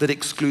arguments that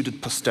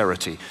excluded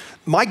posterity.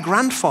 My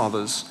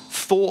grandfathers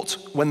thought,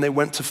 when they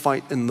went to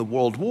fight in the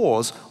world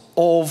wars,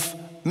 of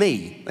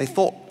me. They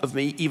thought of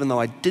me even though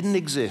I didn't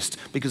exist,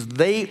 because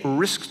they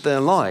risked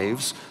their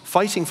lives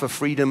fighting for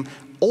freedom,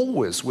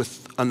 always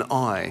with an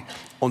eye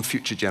on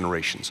future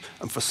generations.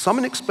 And for some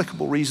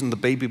inexplicable reason, the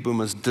baby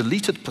boomers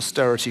deleted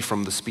posterity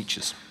from the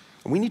speeches.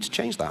 And we need to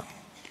change that.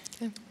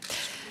 Okay.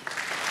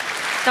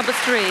 Number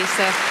 3,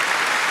 sir.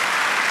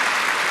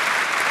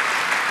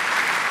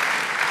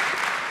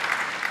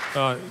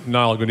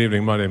 Niall, good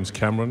evening. My name's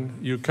Cameron.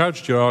 You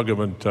couched your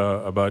argument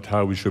about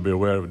how we should be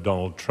aware of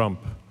Donald Trump,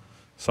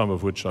 some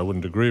of which I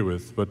wouldn't agree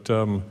with, but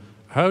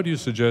how do you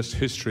suggest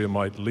history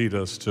might lead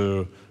us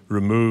to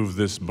remove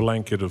this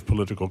blanket of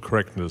political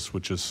correctness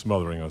which is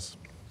smothering us?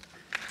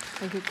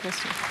 A good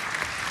question.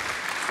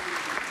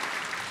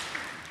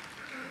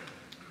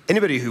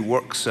 Anybody who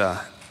works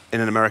in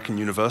an American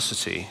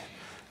university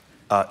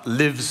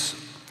lives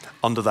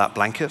under that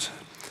blanket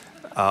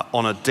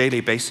on a daily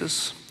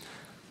basis.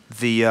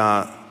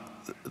 The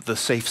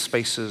safe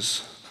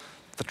spaces,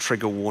 the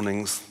trigger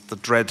warnings, the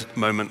dread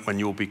moment when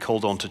you'll be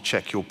called on to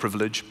check your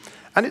privilege.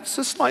 And it's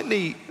a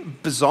slightly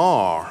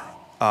bizarre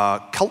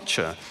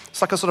culture.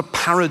 It's like a sort of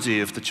parody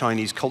of the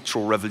Chinese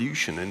Cultural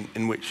Revolution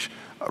in which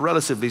a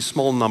relatively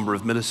small number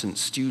of militant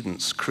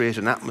students create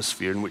an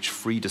atmosphere in which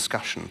free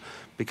discussion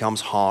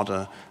becomes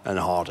harder and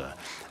harder.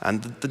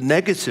 And the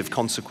negative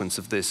consequence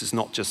of this is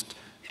not just,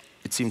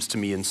 it seems to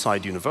me,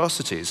 inside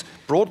universities.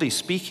 Broadly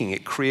speaking,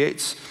 it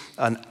creates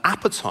an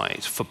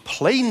appetite for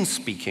plain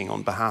speaking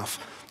on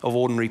behalf of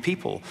ordinary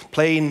people,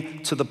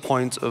 plain to the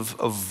point of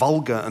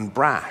vulgar and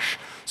brash.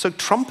 So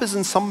Trump is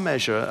in some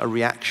measure a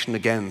reaction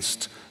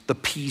against the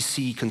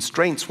PC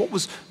constraints. What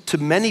was to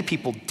many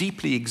people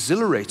deeply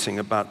exhilarating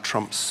about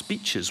Trump's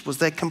speeches was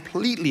their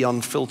completely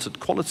unfiltered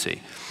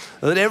quality.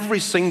 That every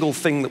single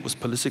thing that was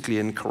politically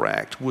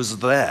incorrect was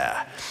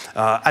there.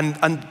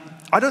 And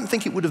I don't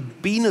think it would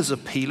have been as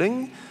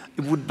appealing,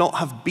 it would not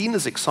have been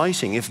as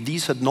exciting if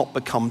these had not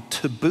become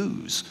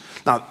taboos.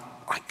 Now,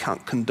 I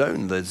can't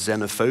condone the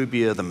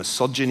xenophobia, the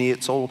misogyny,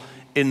 it's all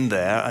in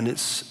there and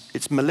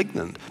it's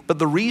malignant. But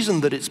the reason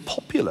that it's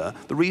popular,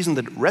 the reason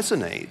that it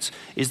resonates,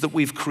 is that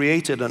we've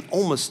created an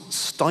almost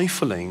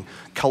stifling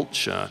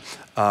culture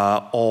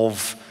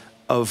of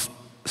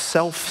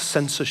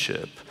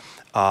self-censorship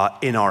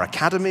in our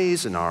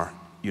academies, in our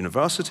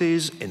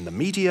universities, in the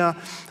media.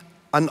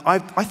 And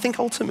I think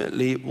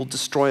ultimately it will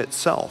destroy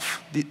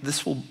itself.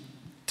 This will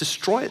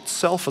destroy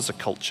itself as a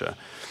culture.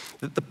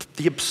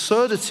 The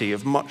absurdity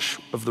of much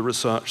of the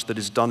research that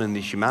is done in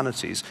the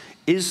humanities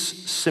is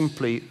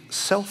simply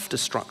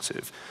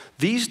self-destructive.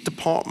 These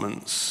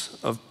departments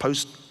of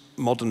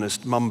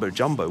postmodernist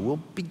mumbo-jumbo will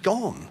be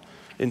gone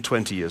in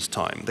 20 years'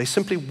 time. They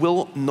simply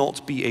will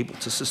not be able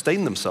to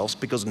sustain themselves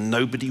because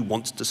nobody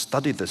wants to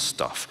study this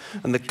stuff,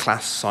 and the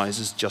class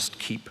sizes just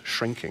keep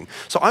shrinking.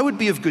 So I would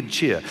be of good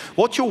cheer.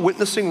 What you're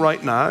witnessing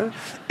right now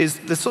is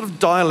this sort of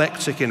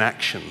dialectic in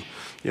action.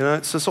 You know,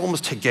 it's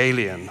almost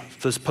Hegelian.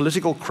 There's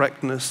political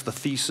correctness, the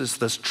thesis,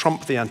 there's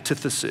Trump, the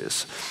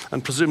antithesis,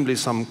 and presumably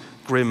some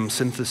grim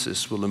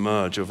synthesis will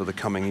emerge over the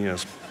coming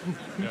years.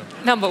 Yeah.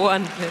 Number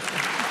 1.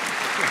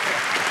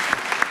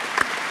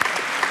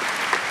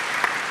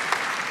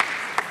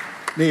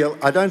 Neil,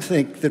 I don't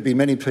think there'd be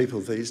many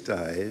people these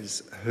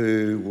days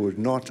who would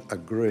not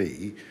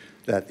agree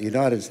that the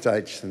United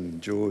States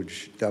and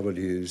George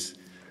W.'s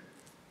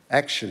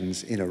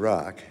actions in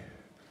Iraq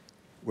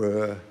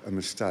were a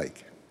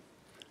mistake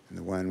in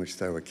the way in which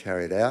they were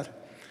carried out.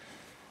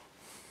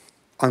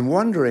 I'm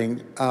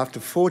wondering, after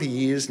 40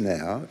 years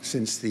now,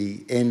 since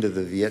the end of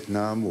the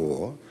Vietnam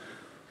War,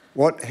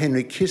 what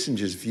Henry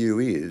Kissinger's view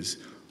is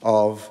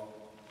of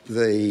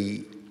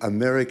the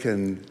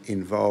American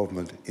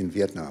involvement in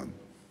Vietnam.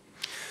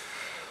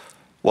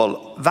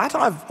 Well, that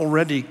I've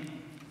already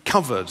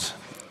covered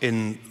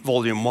in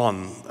Volume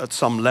 1 at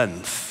some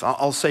length.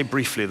 I'll say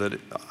briefly that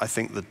I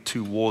think the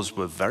two wars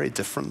were very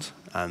different,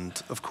 and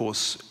of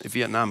course,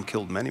 Vietnam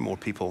killed many more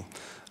people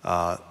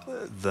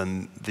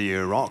than the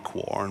Iraq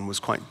War, and was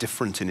quite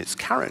different in its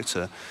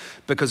character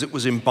because it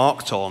was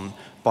embarked on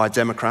by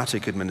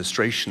democratic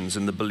administrations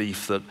in the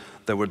belief that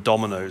there were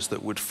dominoes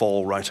that would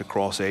fall right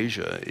across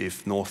Asia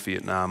if North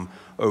Vietnam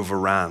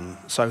overran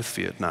South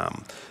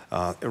Vietnam.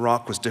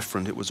 Iraq was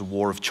different. It was a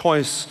war of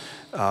choice,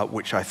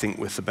 which I think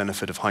with the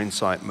benefit of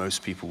hindsight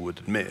most people would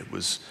admit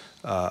was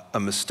a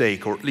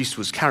mistake, or at least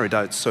was carried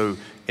out so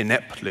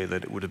ineptly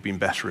that it would have been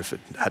better if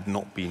it had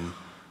not been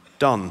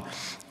done.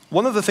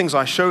 One of the things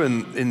I show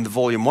in the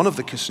volume 1 of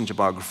the Kissinger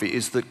biography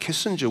is that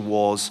Kissinger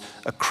was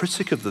a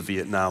critic of the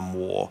Vietnam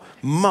War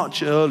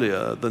much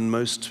earlier than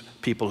most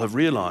people have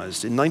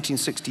realized. In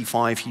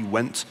 1965, he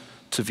went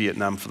to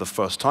Vietnam for the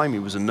first time. He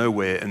was in no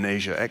way an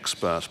Asia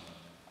expert.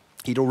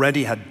 He'd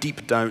already had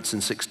deep doubts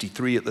in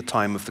 '63 at the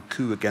time of the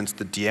coup against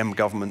the Diem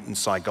government in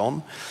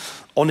Saigon.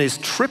 On his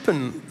trip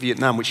in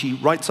Vietnam, which he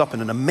writes up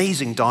in an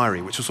amazing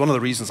diary, which was one of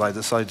the reasons I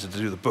decided to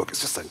do the book,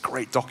 it's just a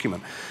great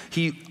document,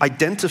 he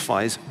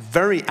identifies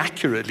very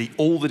accurately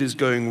all that is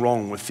going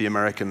wrong with the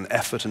American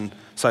effort in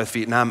South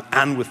Vietnam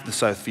and with the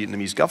South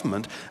Vietnamese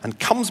government, and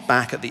comes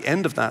back at the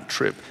end of that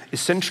trip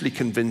essentially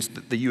convinced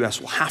that the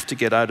US will have to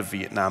get out of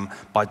Vietnam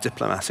by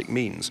diplomatic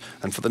means.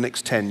 And for the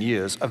next 10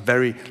 years, a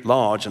very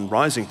large and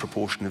rising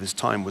proportion of his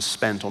time was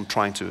spent on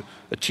trying to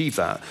achieve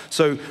that.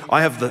 So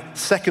I have the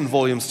second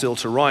volume still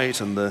to write,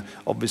 and the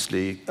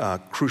obviously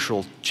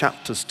crucial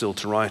chapters still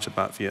to write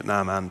about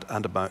Vietnam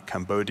and about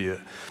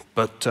Cambodia.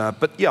 But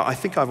yeah, I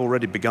think I've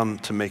already begun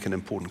to make an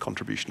important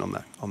contribution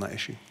on that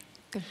issue.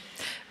 Good.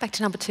 Back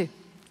to number 2.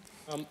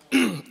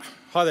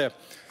 Hi there.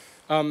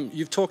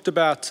 You've talked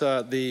about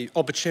the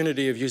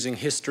opportunity of using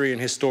history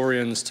and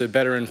historians to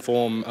better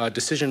inform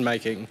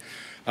decision-making.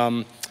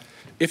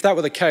 If that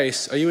were the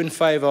case, are you in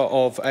favour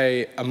of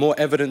a more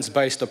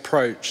evidence-based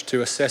approach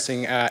to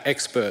assessing our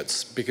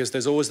experts? Because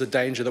there's always the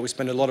danger that we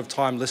spend a lot of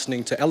time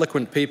listening to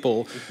eloquent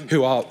people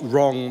who are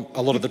wrong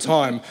a lot of the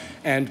time,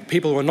 and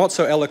people who are not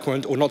so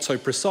eloquent or not so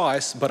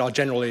precise, but are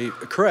generally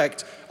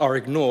correct, are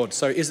ignored.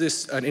 So is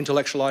this an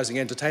intellectualising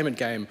entertainment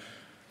game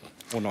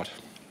or not?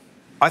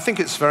 I think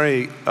it's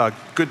very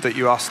good that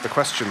you asked the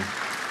question.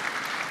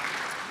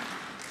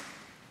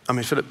 I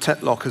mean, Philip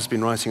Tetlock has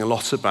been writing a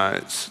lot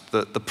about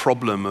the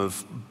problem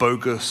of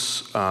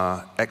bogus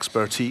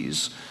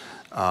expertise,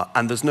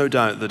 and there's no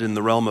doubt that in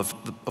the realm of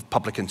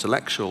public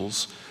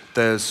intellectuals,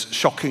 there's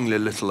shockingly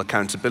little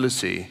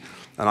accountability,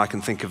 and I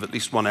can think of at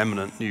least one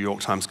eminent New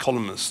York Times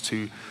columnist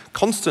who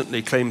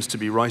constantly claims to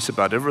be right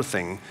about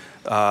everything,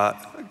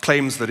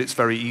 claims that it's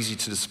very easy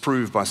to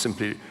disprove by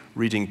simply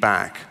reading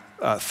back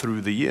through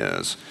the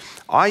years.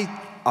 I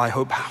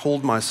hope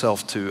hold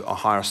myself to a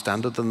higher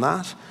standard than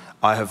that.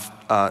 I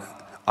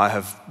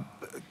have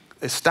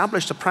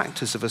established a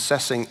practice of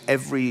assessing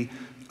every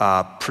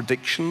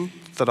prediction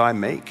that I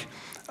make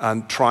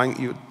and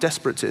trying. You're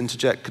desperate to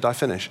interject. Could I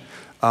finish?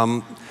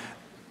 And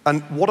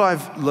what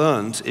I've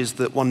learned is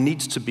that one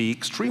needs to be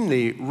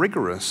extremely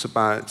rigorous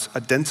about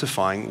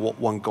identifying what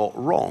one got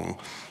wrong.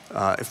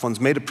 If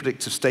one's made a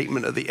predictive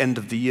statement at the end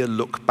of the year,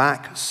 look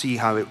back, see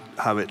how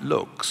it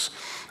looks.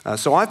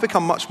 So I've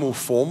become much more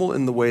formal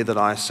in the way that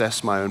I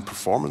assess my own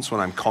performance when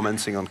I'm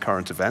commenting on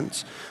current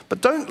events.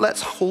 But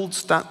let's hold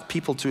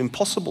people to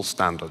impossible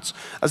standards,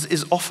 as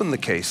is often the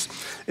case.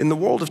 In the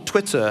world of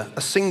Twitter,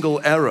 a single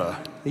error,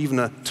 even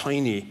a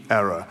tiny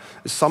error,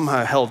 is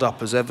somehow held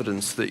up as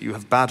evidence that you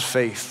have bad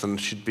faith and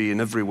should be in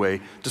every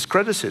way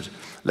discredited.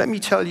 Let me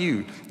tell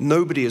you,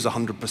 nobody is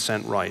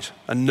 100% right,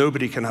 and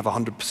nobody can have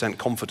 100%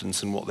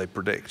 confidence in what they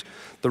predict.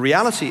 The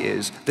reality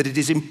is that it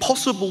is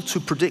impossible to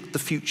predict the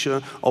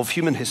future of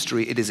human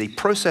history. It is a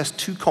process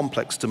too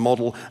complex to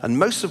model, and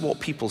most of what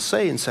people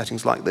say in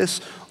settings like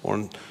this or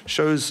on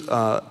shows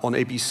on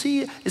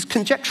ABC is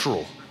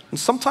conjectural. And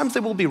sometimes they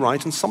will be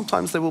right, and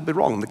sometimes they will be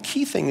wrong. And the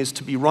key thing is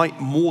to be right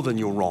more than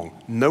you're wrong.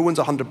 No one's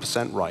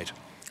 100% right.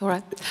 All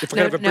right.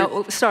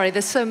 No, sorry,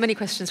 there's so many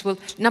questions. Well,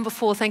 number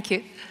 4, thank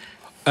you.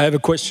 I have a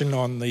question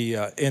on the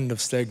end of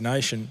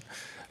stagnation.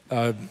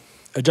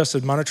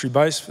 Adjusted monetary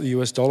base for the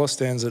US dollar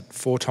stands at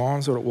 4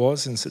 times what it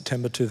was in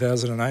September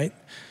 2008.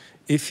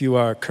 If you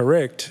are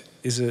correct,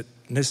 is it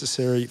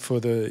necessary for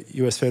the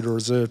US Federal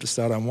Reserve to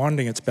start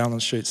unwinding its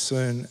balance sheet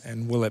soon,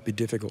 and will that be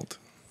difficult?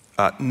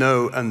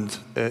 No, and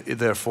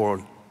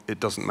therefore it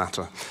doesn't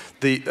matter.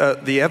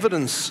 The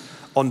evidence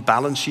on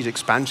balance sheet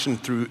expansion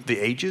through the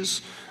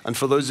ages, and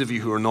for those of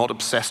you who are not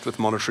obsessed with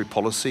monetary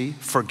policy,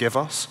 forgive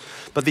us,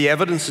 but the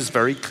evidence is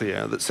very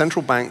clear that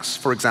central banks,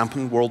 for example,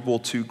 in World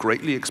War II,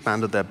 greatly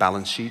expanded their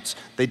balance sheets.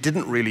 They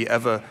didn't really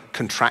ever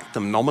contract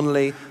them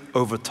nominally.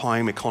 Over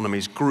time,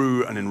 economies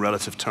grew, and in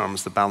relative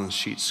terms, the balance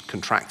sheets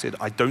contracted.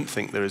 I don't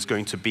think there is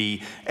going to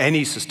be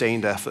any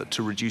sustained effort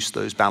to reduce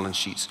those balance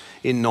sheets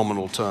in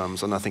nominal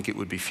terms, and I think it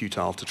would be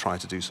futile to try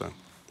to do so.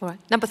 All right.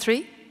 Number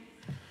 3.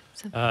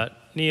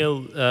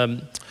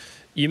 Neil,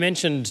 you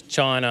mentioned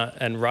China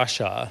and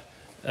Russia.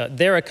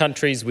 There are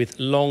countries with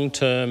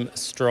long-term,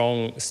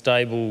 strong,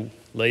 stable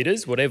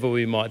leaders, whatever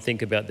we might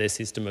think about their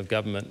system of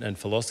government and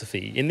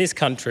philosophy. In this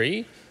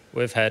country,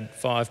 we've had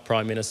 5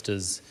 prime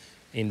ministers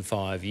in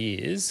 5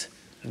 years.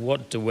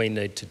 What do we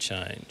need to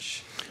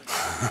change?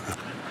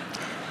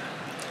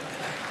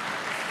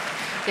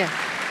 Yeah.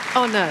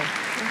 Oh, no.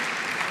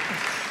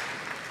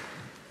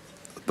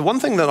 The one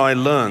thing that I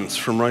learned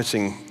from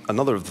writing,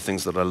 another of the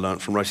things that I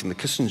learned from writing the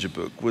Kissinger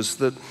book was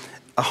that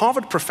a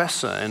Harvard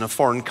professor in a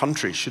foreign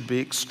country should be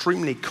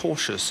extremely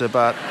cautious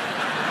about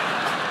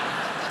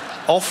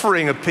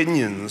offering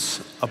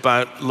opinions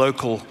about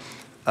local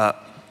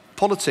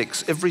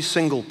politics. Every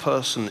single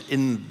person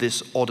in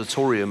this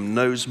auditorium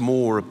knows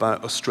more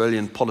about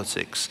Australian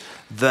politics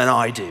than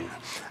I do.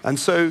 And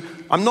so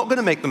I'm not going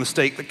to make the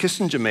mistake that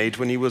Kissinger made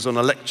when he was on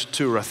a lecture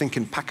tour, I think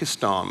in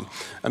Pakistan,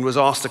 and was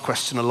asked a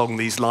question along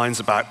these lines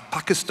about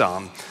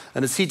Pakistan.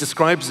 And as he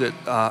describes it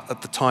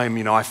at the time,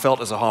 you know, I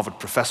felt as a Harvard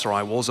professor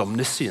I was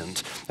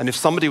omniscient. And if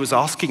somebody was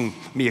asking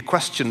me a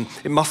question,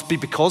 it must be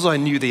because I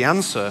knew the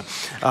answer.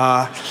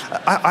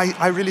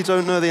 I really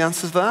don't know the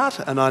answer to that,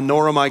 and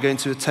nor am I going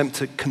to attempt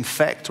to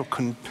confect or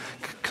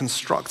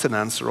construct an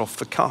answer off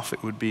the cuff.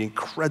 It would be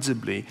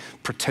incredibly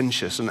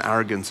pretentious and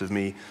arrogant of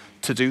me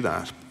to do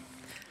that.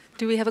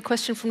 Do we have a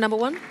question from number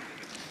 1?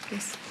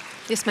 Yes.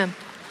 Yes, ma'am.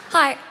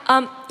 Hi.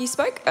 You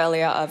spoke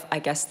earlier of, I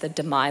guess, the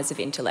demise of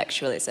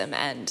intellectualism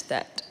and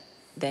that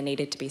there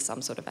needed to be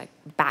some sort of a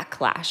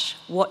backlash.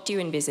 What do you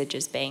envisage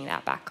as being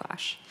that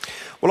backlash?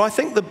 Well, I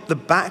think the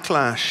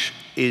backlash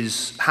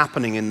is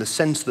happening in the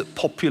sense that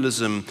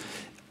populism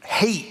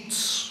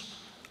hates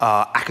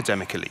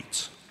academic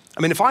elites.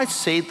 I mean, if I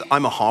say that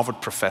I'm a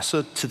Harvard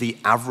professor to the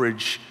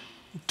average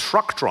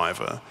truck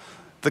driver,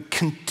 the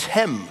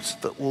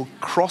contempt that will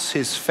cross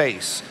his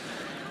face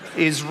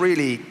is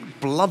really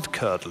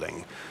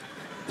blood-curdling.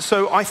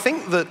 So I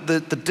think that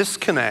the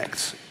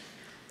disconnect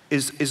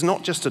is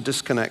not just a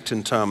disconnect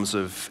in terms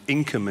of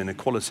income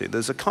inequality.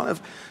 There's a kind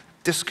of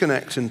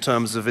disconnect in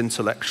terms of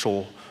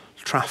intellectual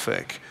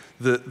traffic.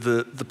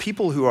 The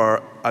people who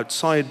are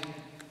outside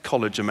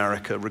college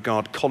America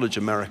regard college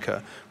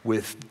America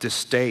with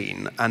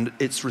disdain, and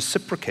it's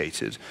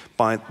reciprocated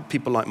by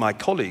people like my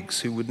colleagues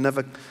who would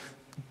never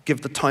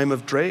give the time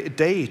of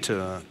day to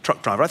a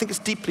truck driver. I think it's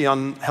deeply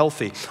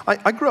unhealthy.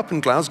 I grew up in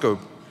Glasgow,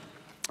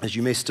 as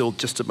you may still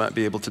just about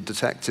be able to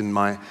detect in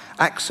my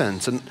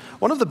accent. And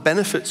one of the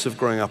benefits of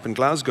growing up in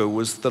Glasgow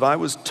was that I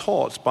was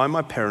taught by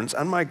my parents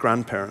and my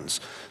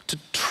grandparents to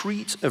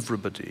treat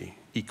everybody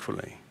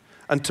equally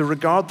and to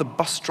regard the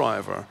bus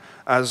driver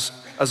as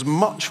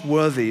much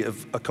worthy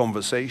of a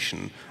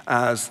conversation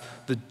as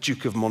the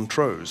Duke of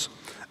Montrose.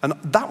 And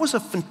that was a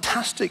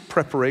fantastic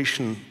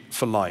preparation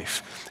for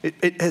life.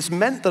 It has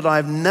meant that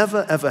I've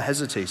never, ever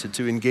hesitated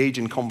to engage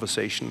in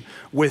conversation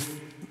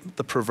with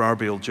the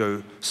proverbial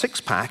Joe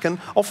Six-Pack, and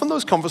often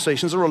those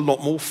conversations are a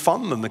lot more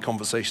fun than the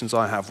conversations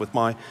I have with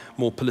my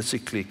more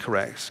politically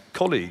correct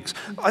colleagues.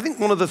 I think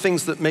one of the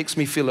things that makes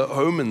me feel at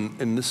home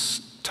in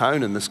this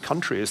town, in this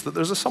country, is that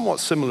there's a somewhat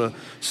similar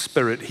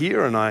spirit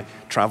here, and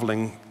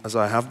traveling, as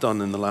I have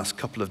done in the last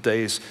couple of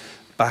days,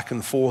 back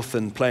and forth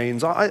in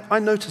planes, I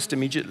noticed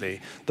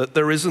immediately that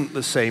there isn't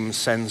the same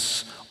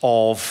sense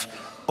of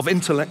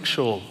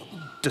intellectual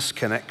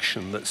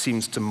disconnection that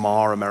seems to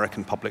mar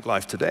American public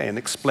life today, and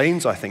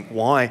explains, I think,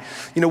 why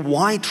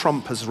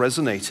Trump has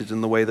resonated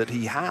in the way that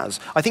he has.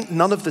 I think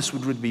none of this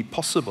would be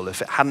possible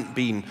if it hadn't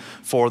been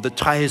for the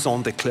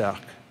trahison des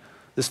clercs,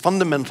 this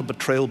fundamental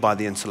betrayal by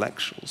the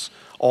intellectuals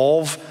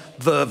of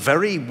the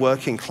very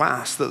working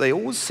class that they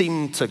always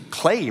seem to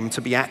claim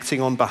to be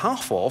acting on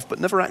behalf of, but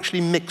never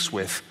actually mix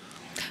with.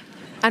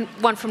 And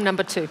one from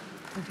number 2.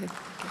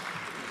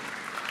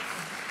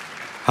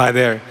 Hi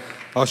there.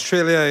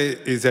 Australia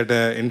is at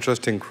an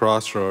interesting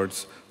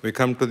crossroads. We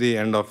come to the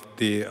end of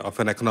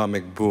an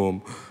economic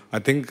boom. I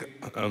think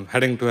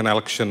heading to an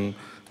election,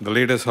 the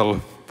leaders are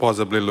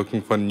possibly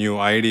looking for new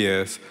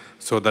ideas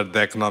so that the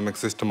economic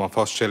system of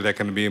Australia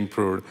can be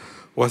improved.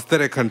 Was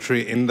there a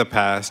country in the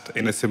past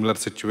in a similar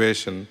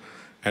situation,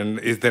 and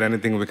is there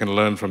anything we can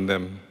learn from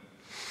them?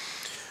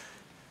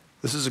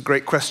 This is a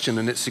great question,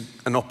 and it's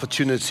an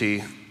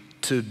opportunity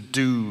to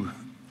do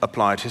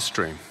applied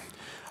history.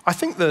 I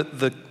think that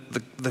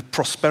the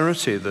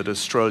prosperity that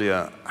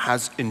Australia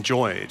has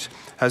enjoyed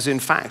has in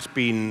fact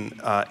been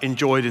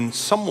enjoyed in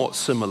somewhat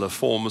similar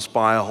forms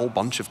by a whole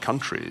bunch of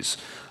countries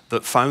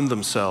that found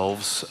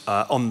themselves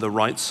on the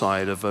right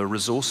side of a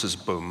resources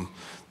boom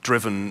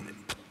driven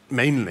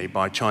mainly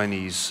by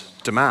Chinese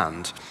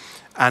demand.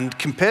 And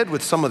compared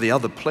with some of the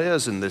other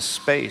players in this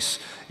space,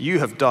 you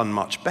have done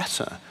much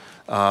better.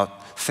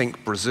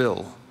 Think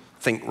Brazil,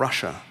 think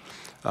Russia.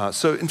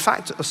 So in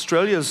fact,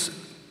 Australia's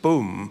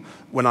boom,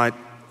 when I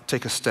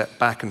take a step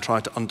back and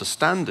try to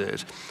understand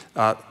it,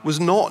 was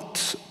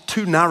not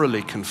too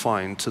narrowly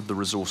confined to the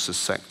resources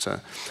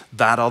sector,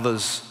 that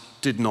others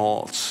did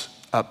not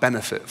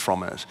benefit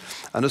from it.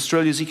 And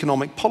Australia's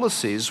economic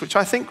policies, which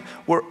I think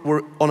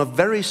were on a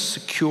very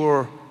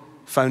secure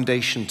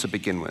foundation to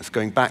begin with,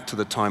 going back to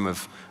the time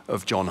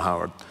of John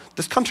Howard.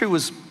 This country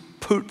was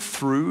put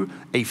through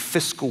a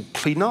fiscal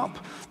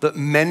cleanup that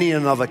many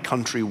another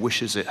country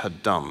wishes it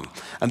had done.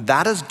 And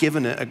that has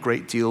given it a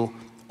great deal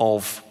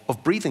of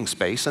breathing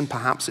space, and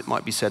perhaps it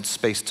might be said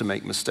space to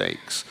make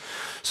mistakes.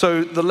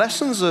 So the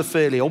lessons are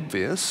fairly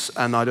obvious,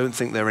 and I don't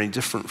think they're any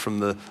different from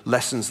the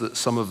lessons that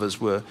some of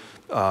us were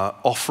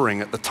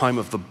offering at the time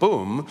of the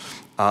boom.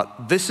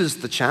 This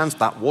is the chance,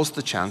 that was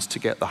the chance to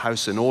get the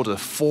house in order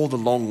for the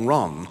long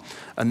run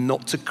and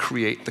not to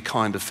create the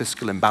kind of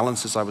fiscal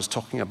imbalances I was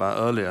talking about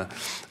earlier.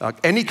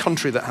 Any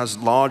country that has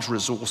large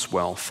resource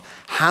wealth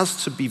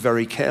has to be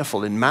very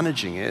careful in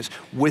managing it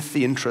with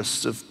the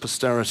interests of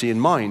posterity in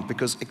mind,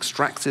 because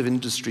extractive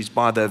industries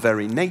by their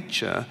very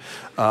nature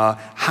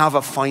have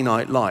a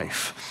finite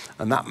life.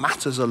 And that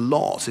matters a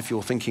lot if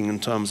you're thinking in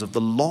terms of the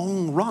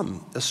long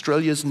run,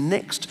 Australia's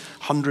next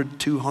 100,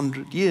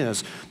 200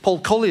 years. Paul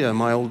Collier,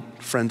 my old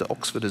friend at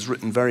Oxford, has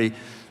written very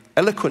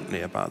eloquently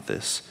about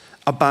this,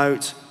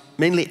 about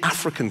mainly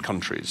African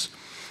countries.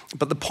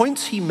 But the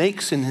points he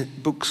makes in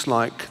books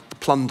like The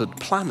Plundered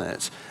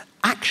Planet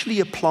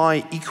actually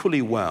apply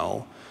equally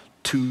well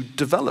to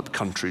developed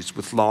countries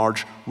with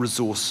large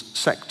resource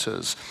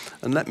sectors.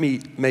 And let me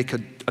make a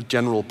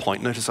general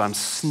point. Notice I'm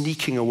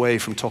sneaking away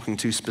from talking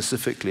too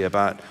specifically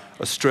about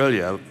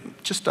Australia,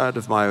 just out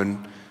of my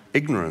own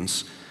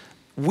ignorance.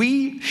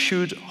 We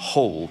should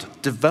hold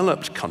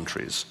developed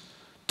countries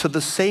to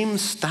the same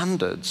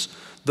standards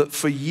that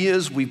for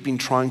years we've been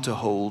trying to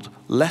hold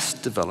less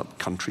developed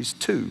countries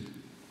to.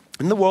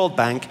 In the World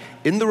Bank,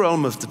 in the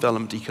realm of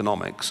development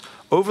economics,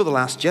 over the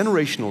last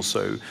generation or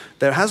so,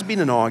 there has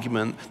been an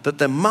argument that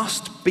there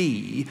must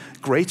be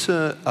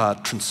greater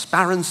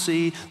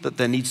transparency, that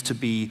there needs to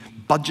be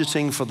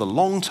budgeting for the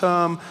long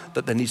term,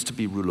 that there needs to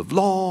be rule of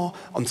law,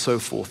 and so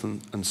forth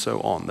and so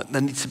on, that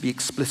there needs to be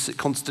explicit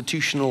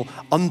constitutional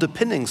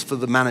underpinnings for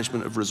the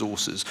management of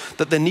resources,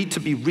 that there need to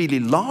be really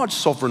large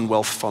sovereign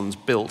wealth funds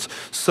built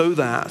so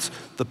that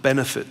the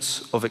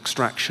benefits of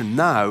extraction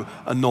now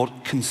are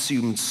not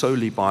consumed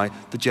solely by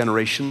the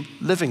generation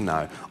living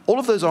now. All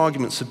of those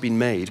arguments have been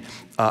made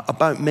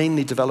about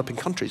mainly developing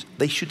countries.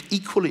 They should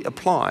equally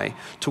apply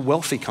to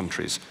wealthy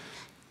countries.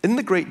 In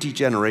the Great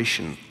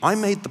Degeneration, I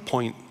made the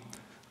point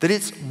that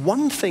it's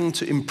one thing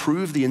to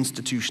improve the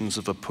institutions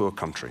of a poor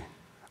country,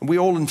 and we're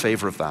all in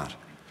favor of that.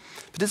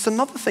 But it's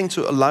another thing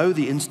to allow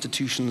the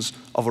institutions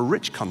of a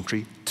rich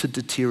country to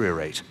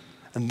deteriorate.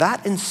 And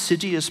that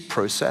insidious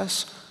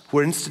process,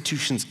 where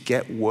institutions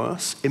get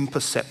worse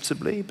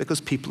imperceptibly because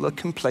people are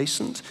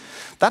complacent,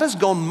 that has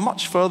gone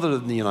much further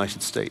in the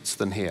United States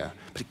than here.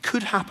 But it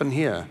could happen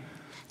here.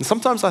 And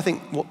sometimes I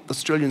think what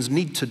Australians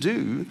need to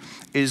do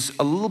is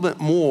a little bit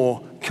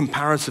more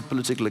comparative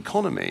political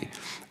economy.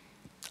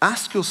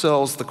 Ask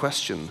yourselves the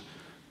question,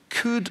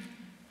 could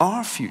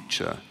our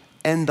future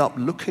end up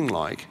looking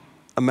like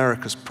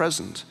America's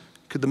present?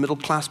 Could the middle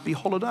class be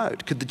hollowed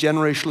out? Could the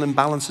generational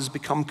imbalances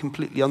become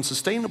completely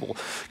unsustainable?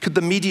 Could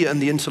the media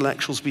and the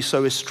intellectuals be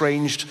so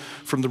estranged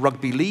from the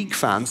rugby league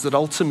fans that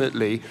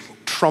ultimately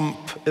Trump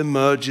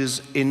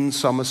emerges in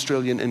some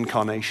Australian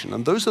incarnation?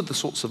 And those are the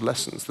sorts of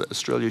lessons that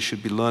Australia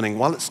should be learning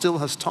while it still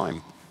has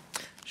time.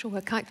 Sure,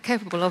 we're quite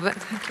capable of it.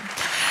 Thank you.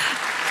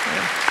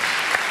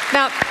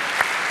 Now,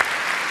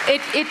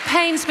 it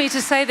pains me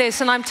to say this,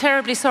 and I'm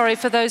terribly sorry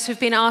for those who've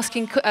been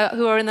asking,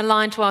 who are in the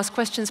line to ask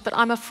questions, but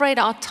I'm afraid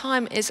our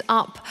time is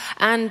up,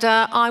 and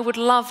I would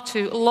love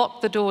to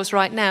lock the doors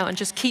right now and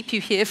just keep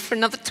you here for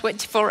another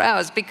 24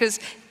 hours, because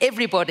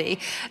everybody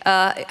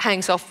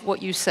hangs off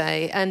what you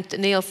say. And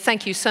Niall,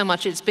 thank you so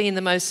much. It's been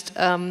the most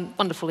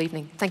wonderful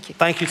evening. Thank you.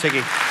 Thank you,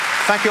 Tiggy.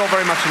 Thank you all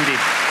very much indeed.